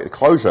to create a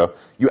closure,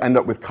 you end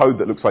up with code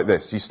that looks like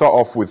this. You start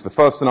off with the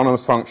first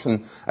anonymous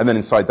function, and then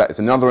inside that is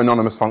another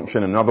anonymous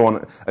function, another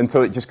one,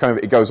 until it just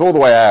it goes all the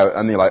way out,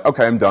 and you're like,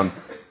 okay, I'm done.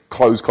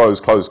 Close, close,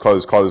 close,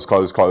 close, close,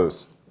 close,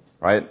 close,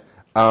 right?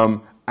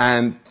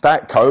 And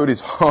that code is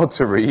hard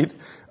to read,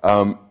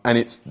 and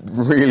it's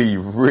really,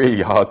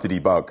 really hard to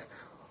debug.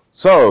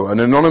 So an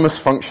anonymous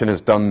function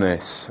has done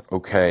this.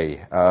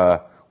 Okay,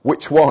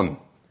 which one,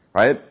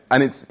 right?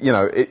 And it's,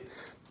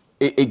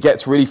 it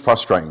gets really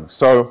frustrating.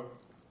 So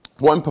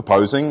what I'm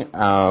proposing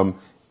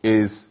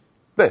is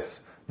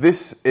this,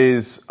 this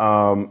is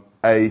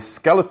a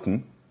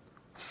skeleton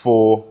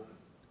for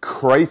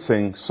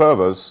creating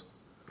servers,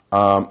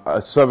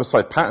 a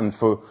server-side pattern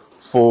for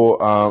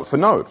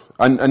Node,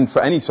 and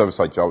for any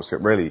server-side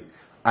JavaScript, really.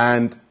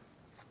 And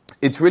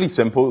it's really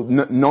simple.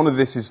 None of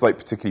this is like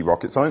particularly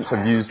rocket science.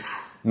 I've used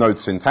Node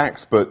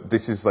syntax, but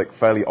this is like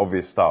fairly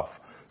obvious stuff.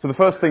 So the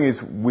first thing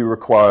is we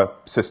require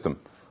system.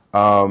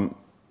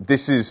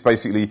 This is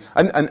basically,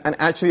 and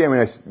actually, I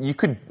mean, you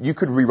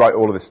could rewrite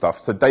all of this stuff.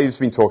 So Dave's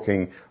been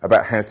talking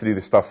about how to do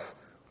this stuff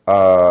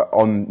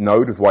on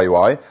Node with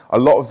YUI. A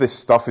lot of this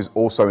stuff is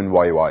also in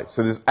YUI.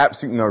 So there's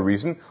absolutely no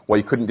reason why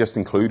you couldn't just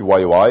include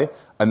YUI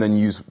and then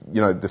use,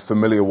 the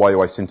familiar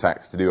YUI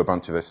syntax to do a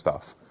bunch of this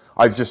stuff.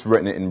 I've just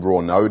written it in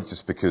raw Node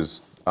just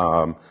because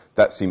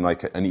that seemed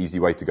like an easy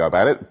way to go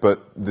about it.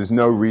 But there's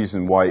no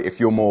reason why, if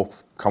you're more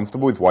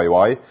comfortable with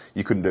YUI,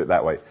 you couldn't do it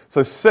that way.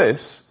 So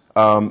sys,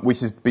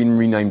 which has been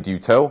renamed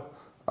util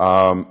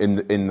in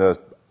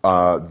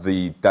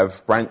the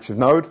dev branch of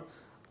Node,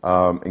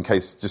 in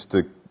case just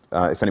to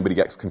if anybody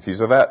gets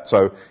confused with that.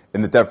 So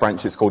in the dev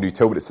branch, it's called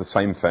util, but it's the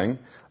same thing.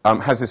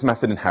 Has this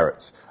method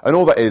inherits. And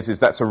all that is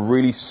that's a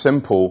really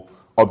simple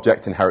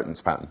object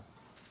inheritance pattern,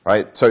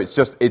 right? So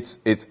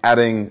it's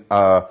adding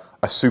a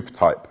super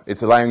type.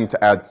 It's allowing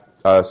to add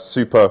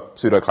super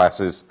pseudo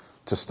classes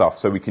to stuff,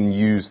 so we can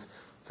use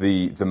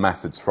the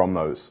methods from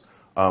those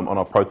on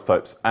our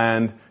prototypes.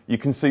 And you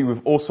can see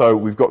we've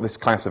got this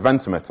class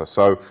event emitter.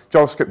 So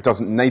JavaScript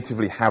doesn't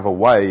natively have a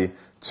way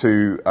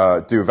to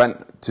do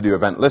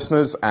event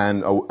listeners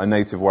and a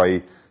native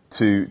way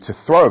to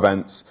throw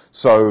events.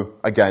 So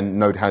again,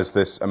 Node has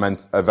this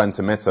event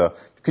emitter.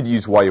 You could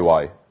use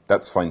YUI.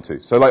 That's fine too.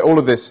 So like all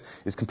of this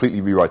is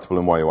completely rewritable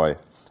in YUI.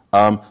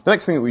 The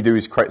next thing that we do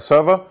is create a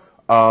server.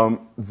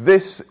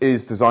 This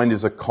is designed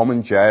as a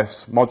common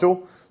JS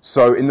module.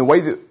 So in the way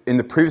that in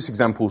the previous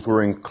examples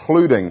we're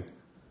including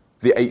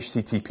the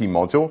HTTP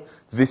module,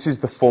 this is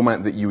the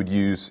format that you would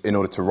use in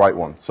order to write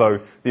one. So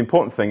the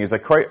important thing is I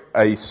create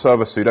a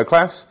server pseudo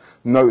class.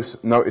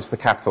 Notice the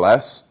capital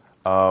S.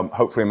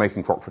 Hopefully I'm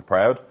making Crockford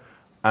proud.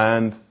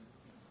 And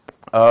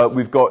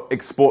we've got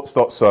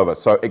exports.server.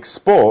 So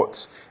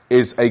exports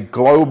is a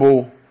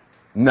global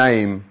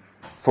name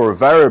for a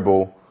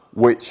variable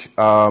which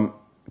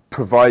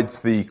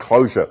provides the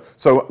closure.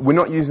 So we're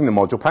not using the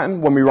module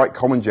pattern. When we write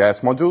common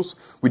JS modules,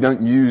 we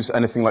don't use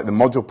anything like the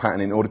module pattern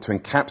in order to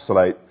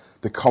encapsulate.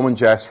 The common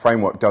JS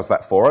framework does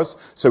that for us.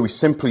 So we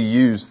simply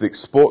use the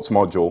exports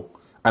module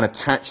and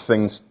attach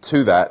things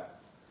to that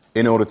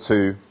in order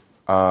to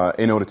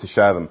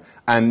share them.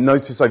 And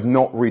notice I've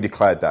not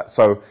redeclared that.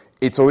 So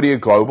it's already a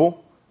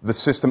global. The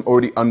system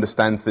already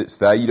understands that it's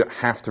there. You don't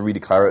have to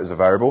redeclare it as a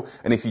variable.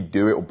 And if you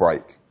do, it will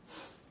break.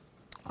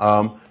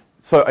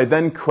 So I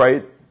then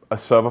create a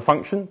server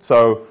function.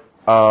 So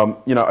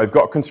I've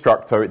got a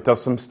constructor. It does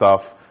some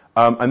stuff.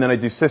 And then I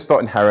do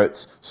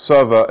sys.inherits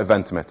server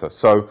event emitter.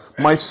 So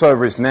my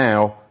server is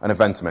now an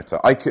event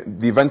emitter.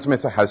 The event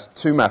emitter has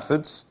two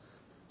methods,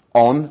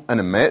 on and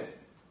emit.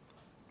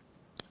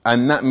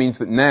 And that means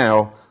that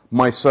now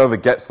my server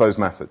gets those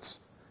methods.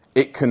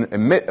 It can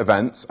emit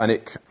events, and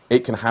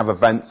it can have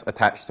events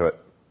attached to it.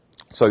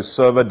 So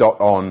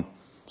server.on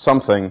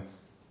something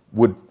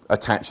would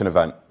attach an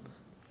event.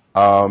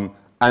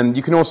 And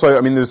you can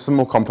also, there's some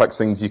more complex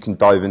things you can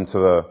dive into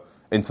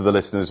the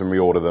listeners and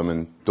reorder them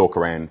and dork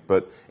around.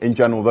 But in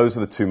general, those are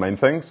the two main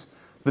things.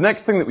 The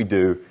next thing that we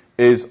do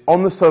is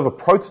on the server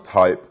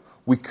prototype,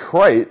 we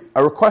create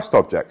a request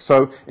object.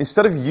 So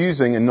instead of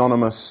using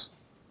anonymous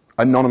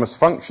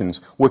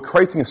functions, we're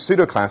creating a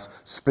pseudo class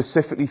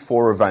specifically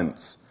for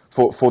events,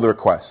 for the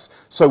requests.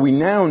 So we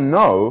now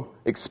know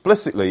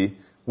explicitly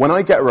when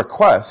I get a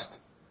request,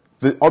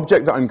 the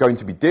object that I'm going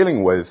to be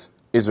dealing with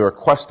is a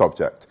request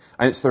object.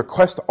 And it's the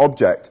request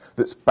object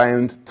that's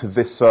bound to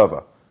this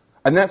server.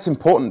 And that's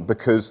important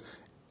because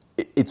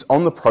it's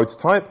on the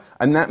prototype,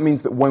 and that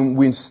means that when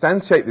we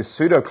instantiate this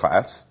pseudo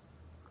class,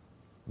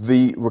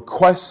 the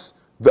requests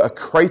that are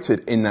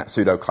created in that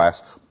pseudo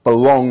class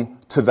belong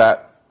to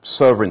that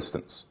server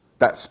instance,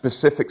 that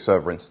specific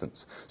server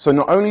instance. So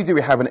not only do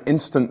we have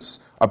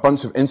a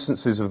bunch of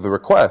instances of the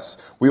requests,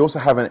 we also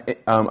have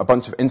a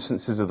bunch of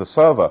instances of the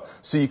server.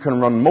 So you can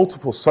run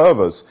multiple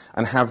servers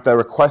and have their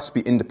requests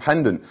be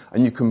independent,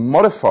 and you can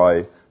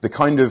modify the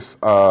kind of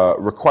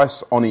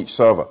requests on each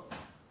server.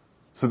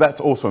 So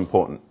that's also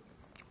important.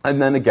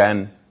 And then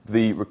again,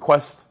 the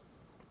request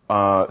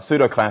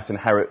pseudo class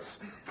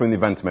inherits from the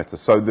event emitter.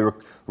 So the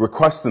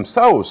requests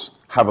themselves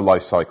have a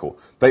life cycle.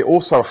 They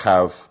also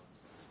have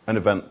an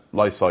event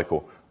life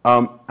cycle.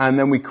 And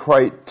then we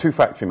create two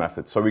factory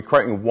methods. So we're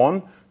creating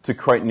one to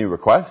create new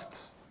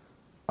requests.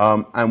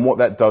 And what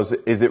that does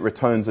is it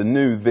returns a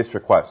new this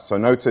request. So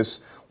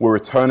notice we're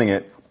returning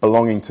it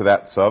belonging to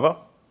that server.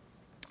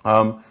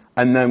 And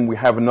then we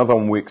have another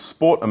one. We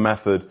export a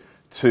method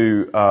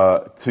to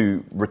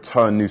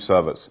return new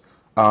servers.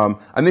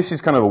 And this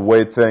is kind of a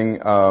weird thing.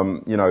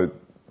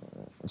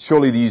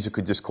 Surely the user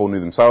could just call new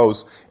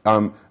themselves.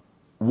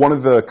 One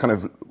of the kind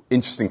of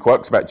interesting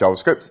quirks about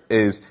JavaScript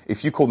is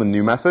if you call the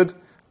new method,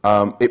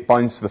 it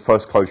binds to the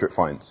first closure it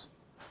finds.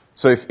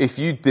 So if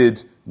you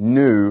did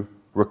new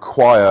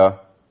require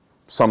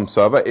some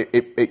server,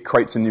 it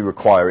creates a new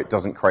require. It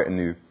doesn't create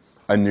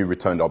a new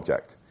returned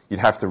object. You'd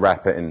have to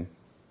wrap it in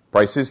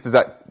braces. Does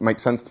that make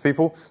sense to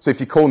people? So if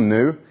you call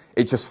new,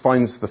 it just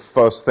finds the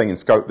first thing in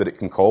scope that it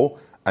can call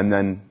and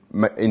then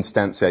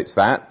instantiates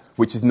that,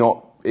 which is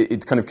not,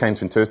 it's kind of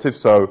counterintuitive.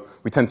 So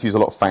we tend to use a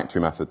lot of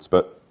factory methods,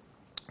 but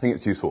I think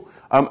it's useful.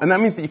 And that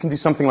means that you can do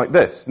something like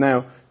this.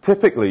 Now,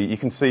 typically, you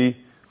can see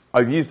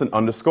I've used an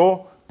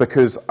underscore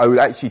because I would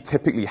actually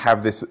typically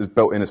have this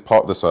built in as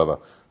part of the server.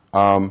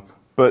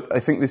 But I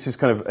think this is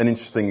kind of an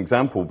interesting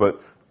example.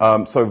 But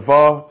so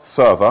var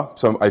server,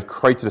 so I've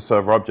created a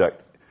server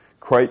object,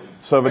 create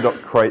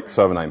server.create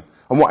server name.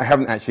 And what I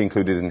haven't actually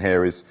included in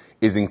here is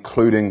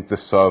including the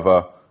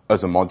server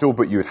as a module,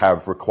 but you would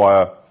have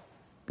require,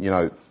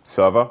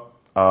 server.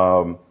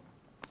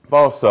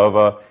 Var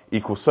server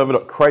equals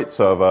server.create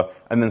server,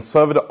 and then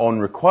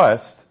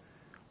server.onRequest,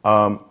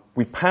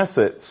 we pass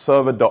it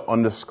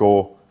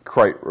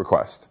server._create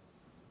request.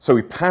 So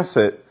we pass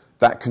it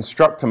that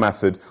constructor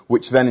method,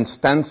 which then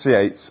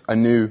instantiates a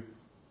new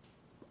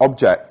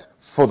object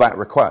for that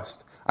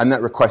request. And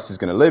that request is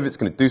going to live, it's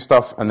going to do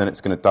stuff, and then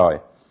it's going to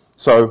die.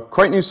 So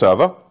create new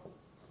server.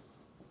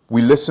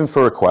 We listen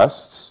for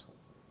requests.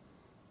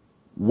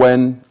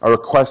 When a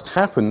request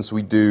happens,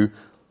 we do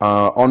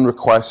on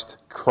request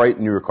create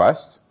new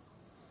request.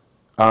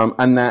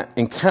 And that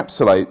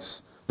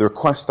encapsulates the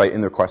request state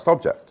in the request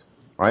object,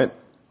 right?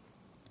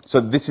 So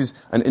this is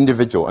an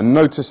individual. And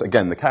notice,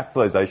 again, the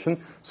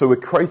capitalization. So we're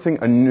creating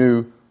a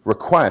new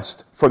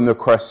request from the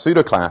request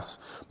pseudoclass,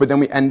 but then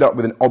we end up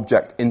with an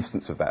object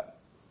instance of that,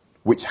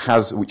 which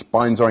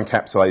binds our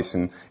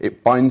encapsulation.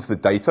 It binds the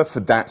data for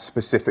that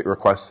specific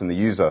request from the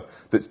user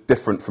that's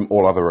different from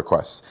all other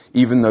requests,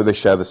 even though they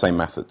share the same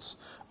methods.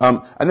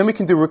 And then we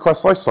can do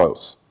request life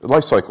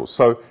cycles.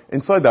 So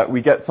inside that,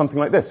 we get something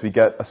like this. We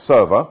get a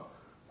server,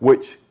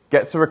 which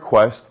gets a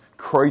request,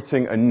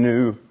 creating a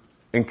new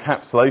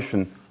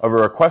encapsulation of a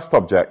request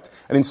object.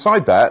 And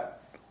inside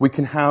that, we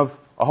can have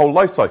a whole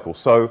life cycle.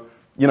 So,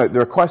 the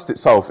request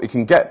itself, it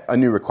can get a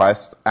new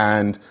request,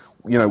 and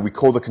we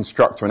call the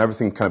constructor and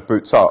everything kind of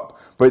boots up.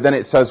 But then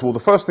it says, well, the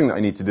first thing that I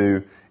need to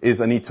do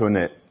is I need to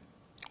init.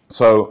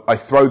 So I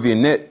throw the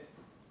init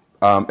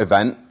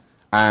event,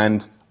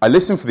 and I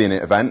listen for the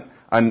init event,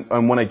 and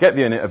when I get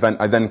the init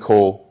event, I then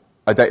call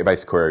a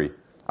database query.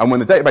 And when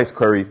the database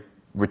query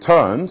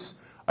returns,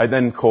 I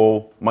then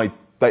call my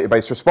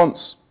database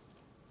response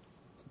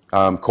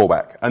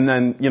callback. And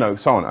then,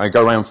 so on. I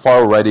go around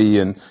file ready,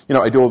 and,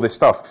 I do all this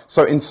stuff.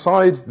 So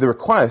inside the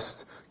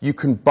request, you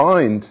can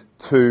bind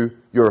to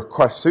your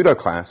request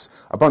pseudoclass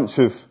a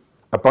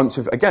bunch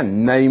of,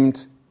 again,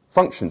 named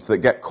functions that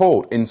get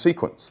called in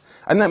sequence.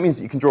 And that means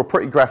that you can draw a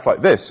pretty graph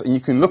like this, and you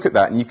can look at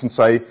that and you can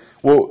say,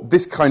 well,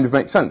 this kind of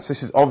makes sense.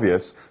 This is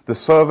obvious. The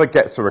server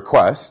gets a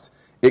request,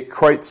 it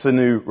creates a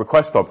new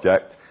request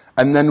object,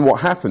 and then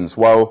what happens?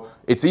 Well,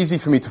 it's easy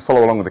for me to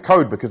follow along with the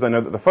code because I know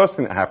that the first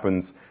thing that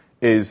happens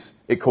is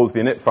it calls the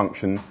init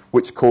function,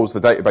 which calls the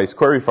database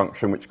query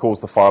function, which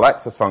calls the file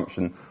access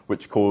function,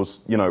 which calls,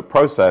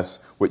 process,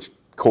 which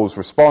calls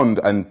respond,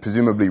 and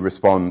presumably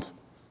respond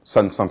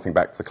sends something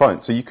back to the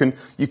client. So you can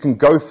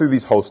go through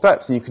these whole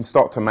steps and you can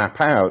start to map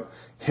out,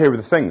 here are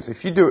the things.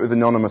 If you do it with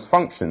anonymous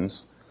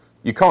functions,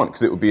 you can't,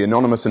 because it would be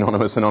anonymous,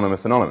 anonymous,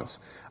 anonymous, anonymous.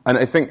 And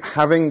I think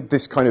having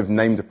this kind of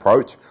named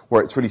approach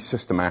where it's really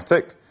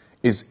systematic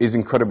is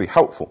incredibly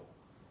helpful.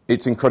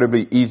 It's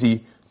incredibly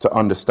easy to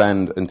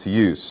understand and to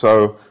use.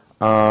 So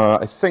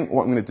I think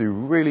what I'm going to do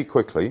really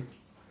quickly,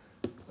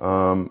 we've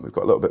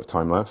got a little bit of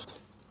time left.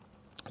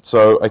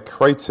 So I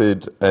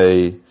created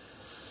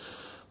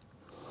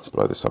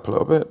blow this up a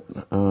little bit.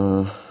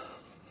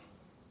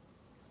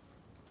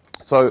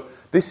 So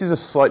this is a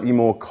slightly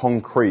more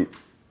concrete,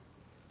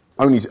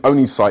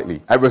 only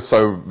slightly, ever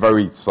so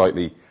very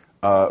slightly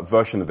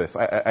version of this.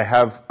 I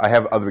have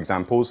other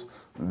examples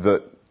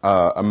that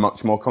are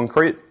much more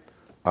concrete,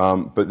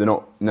 but they're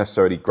not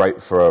necessarily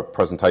great for a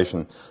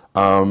presentation.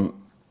 But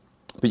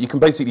you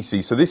can basically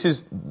see, so this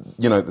is,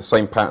 the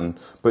same pattern,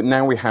 but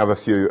now we have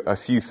a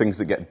few things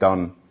that get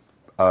done.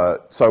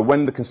 So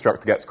when the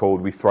constructor gets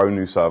called, we throw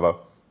new server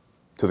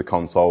to the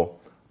console.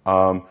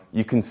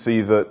 You can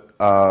see that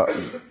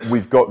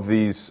we've got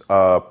these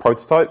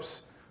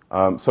prototypes.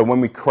 So when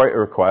we create a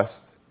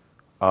request,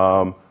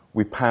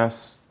 we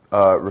pass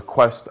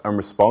request and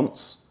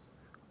response,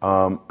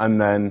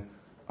 and then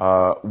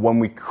when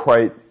we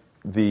create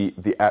the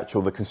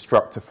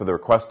constructor for the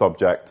request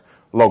object,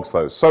 logs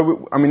those.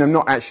 So I'm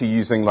not actually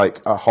using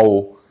like a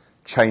whole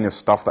chain of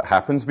stuff that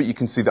happens, but you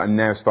can see that I'm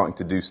now starting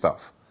to do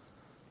stuff.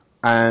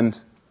 And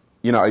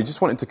I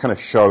just wanted to kind of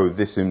show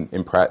this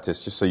in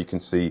practice, just so you can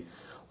see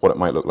what it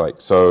might look like.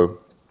 So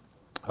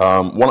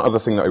one other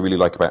thing that I really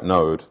like about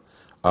Node,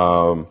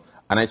 and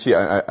actually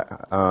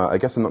I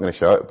guess I'm not going to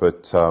show it,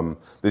 but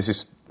this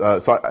is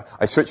so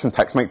I switched from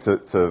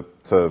TextMate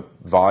to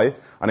Vi,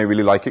 and I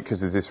really like it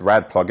because there's this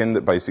rad plugin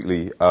that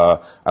basically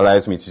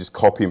allows me to just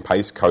copy and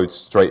paste code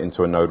straight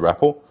into a Node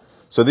REPL.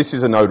 So this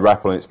is a node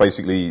REPL, and it's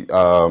basically,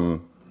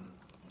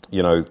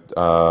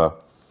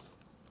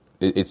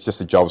 it's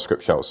just a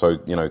JavaScript shell. So,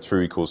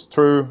 true equals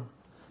true,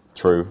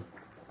 true.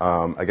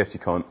 I guess you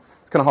can't,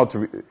 it's kind of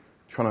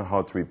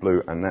hard to read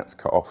blue, and that's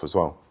cut off as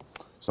well.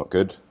 It's not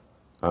good.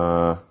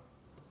 There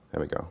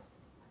we go.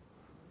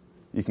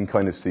 You can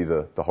kind of see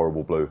the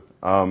horrible blue.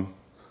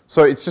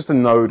 So it's just a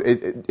node.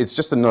 It's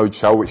just a node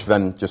shell which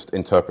then just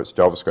interprets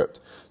JavaScript.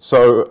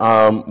 So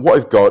what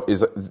I've got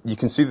is you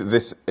can see that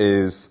this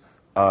is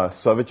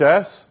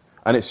server.js,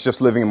 and it's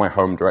just living in my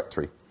home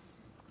directory.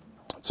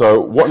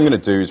 So what I'm going to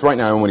do is right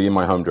now I'm already in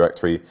my home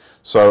directory.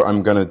 So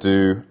I'm going to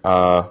do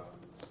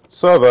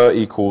server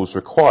equals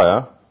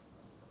require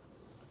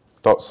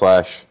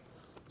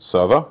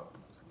 /server.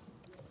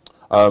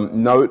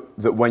 Note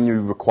that when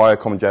you require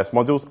common JS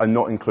modules, I'm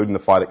not including the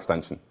file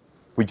extension.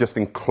 We just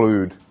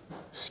include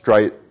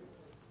straight,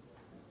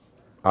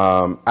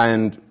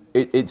 and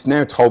it's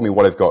now told me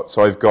what I've got.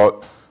 So I've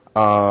got,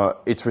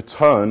 it's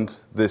returned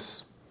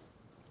this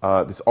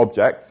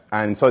object,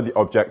 and inside the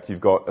object you've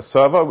got a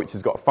server which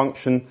has got a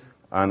function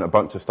and a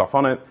bunch of stuff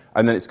on it,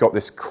 and then it's got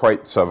this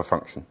create server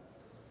function.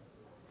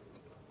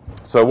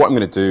 So what I'm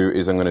going to do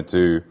is I'm going to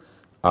do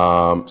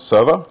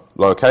server,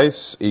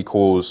 lowercase,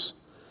 equals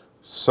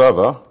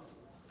server,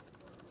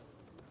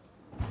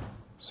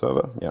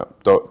 yeah,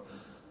 dot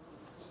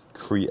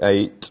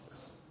create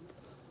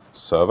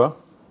server.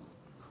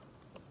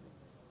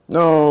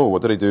 No,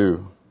 what did I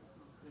do?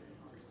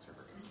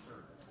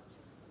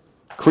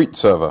 Create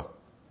server.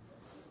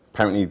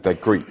 Apparently they're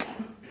Greek.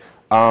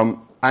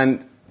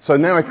 And so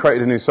now I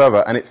created a new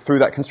server, and it threw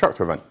that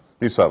constructor event,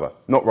 new server.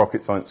 Not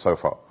rocket science so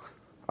far.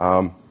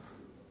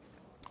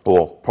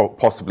 Or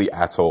possibly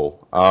at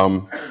all.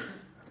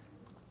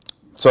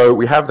 So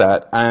we have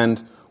that,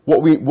 and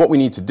what we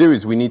need to do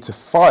is we need to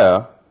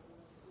fire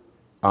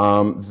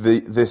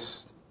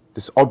this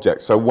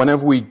object. So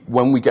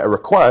when we get a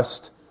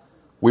request,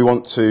 we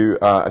want to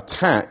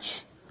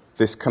attach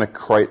this kind of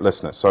create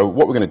listener. So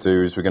what we're going to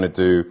do is we're going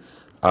to do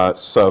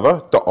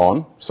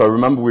server.on. So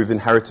remember, we've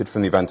inherited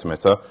from the event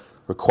emitter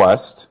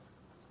request,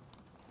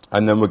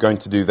 and then we're going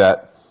to do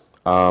that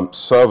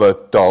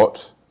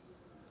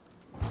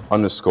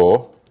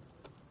server.underscore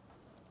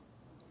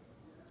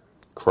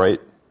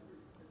create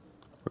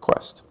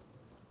request.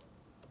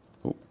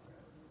 Ooh.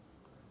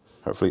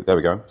 Hopefully, there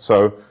we go.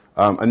 So,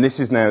 and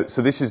this is now,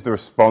 so this is the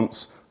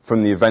response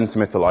from the event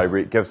emitter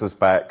library. It gives us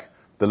back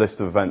the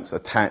list of events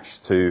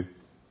attached to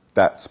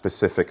that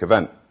specific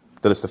event,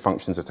 the list of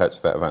functions attached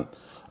to that event.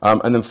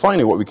 And then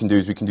finally, what we can do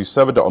is we can do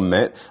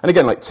server.omit. And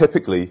again, like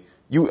typically,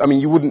 you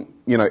wouldn't,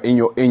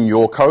 in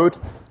your code,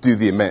 do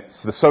the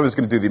emits. The server's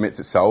going to do the emits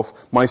itself.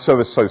 My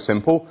server's so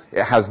simple,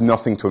 it has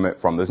nothing to emit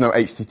from. There's no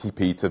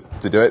HTTP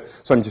to do it.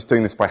 So I'm just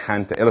doing this by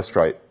hand to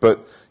illustrate.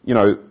 But,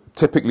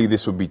 typically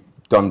this would be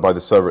done by the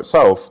server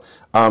itself.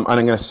 And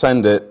I'm going to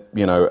send it,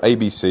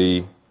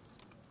 ABC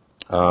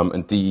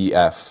and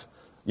DEF.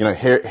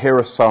 Here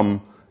are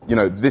some,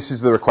 this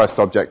is the request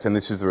object and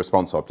this is the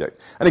response object.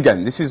 And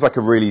again, this is like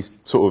a really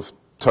sort of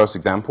terse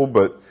example,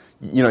 but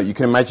you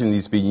can imagine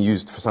these being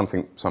used for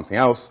something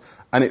else,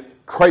 and it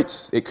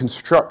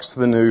constructs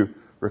the new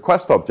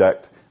request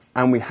object,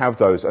 and we have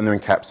those, and they're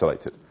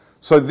encapsulated.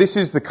 So this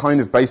is the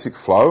kind of basic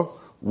flow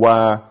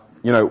where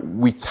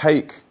we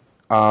take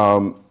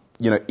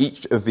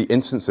each of the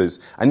instances,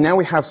 and now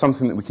we have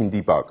something that we can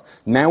debug.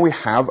 Now we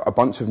have a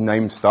bunch of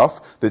named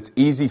stuff that's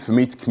easy for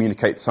me to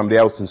communicate to somebody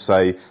else and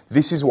say,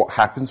 this is what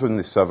happens when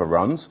this server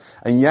runs.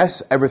 And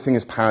yes, everything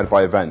is powered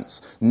by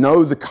events.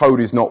 No, the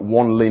code is not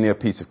one linear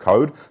piece of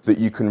code that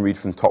you can read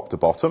from top to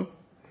bottom.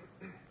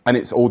 And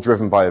it's all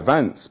driven by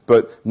events.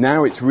 But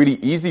now it's really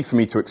easy for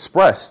me to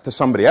express to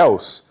somebody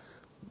else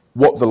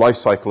what the life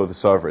cycle of the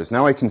server is.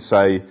 Now I can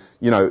say,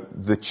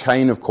 the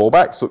chain of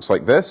callbacks looks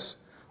like this.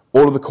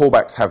 All of the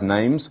callbacks have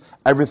names,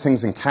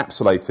 everything's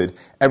encapsulated,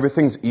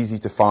 everything's easy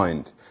to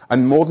find.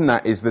 And more than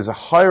that is there's a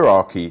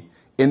hierarchy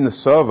in the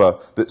server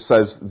that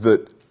says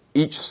that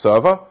each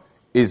server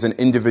is an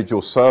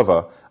individual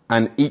server,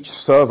 and each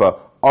server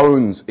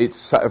owns its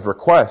set of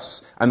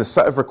requests, and the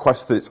set of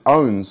requests that it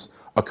owns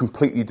are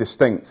completely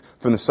distinct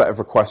from the set of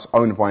requests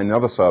owned by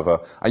another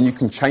server, and you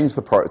can change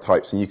the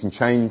prototypes and you can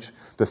change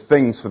the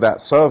things for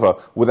that server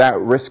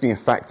without risking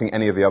affecting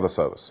any of the other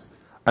servers.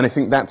 And I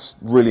think that's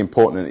really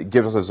important, and it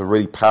gives us a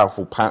really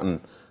powerful pattern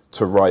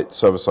to write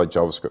server-side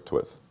JavaScript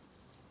with.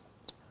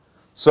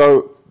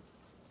 So,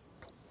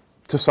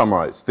 to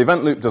summarize, the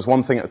event loop does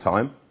one thing at a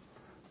time.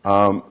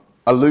 A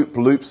loop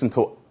loops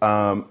until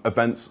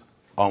events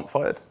aren't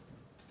fired.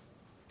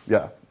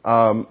 Yeah.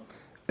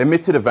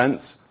 Emitted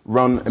events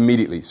run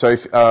immediately. So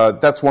if,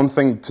 that's one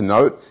thing to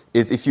note,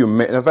 is if you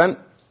emit an event,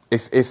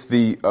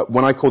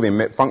 when I call the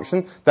emit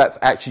function, that's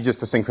actually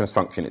just a synchronous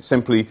function. It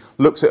simply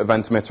looks at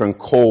event emitter and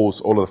calls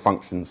all of the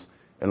functions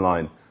in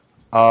line.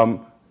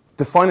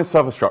 Define a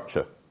server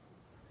structure.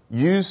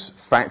 Use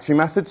factory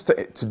methods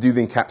to do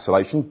the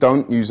encapsulation.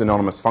 Don't use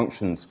anonymous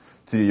functions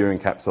to do your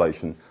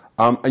encapsulation.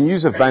 And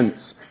use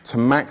events to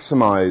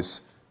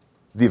maximize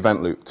the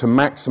event loop, to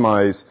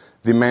maximize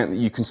the amount that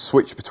you can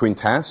switch between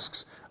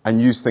tasks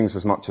and use things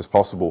as much as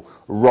possible,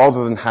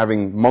 rather than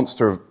having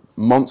monster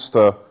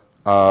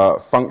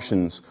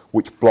functions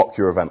which block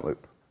your event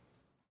loop.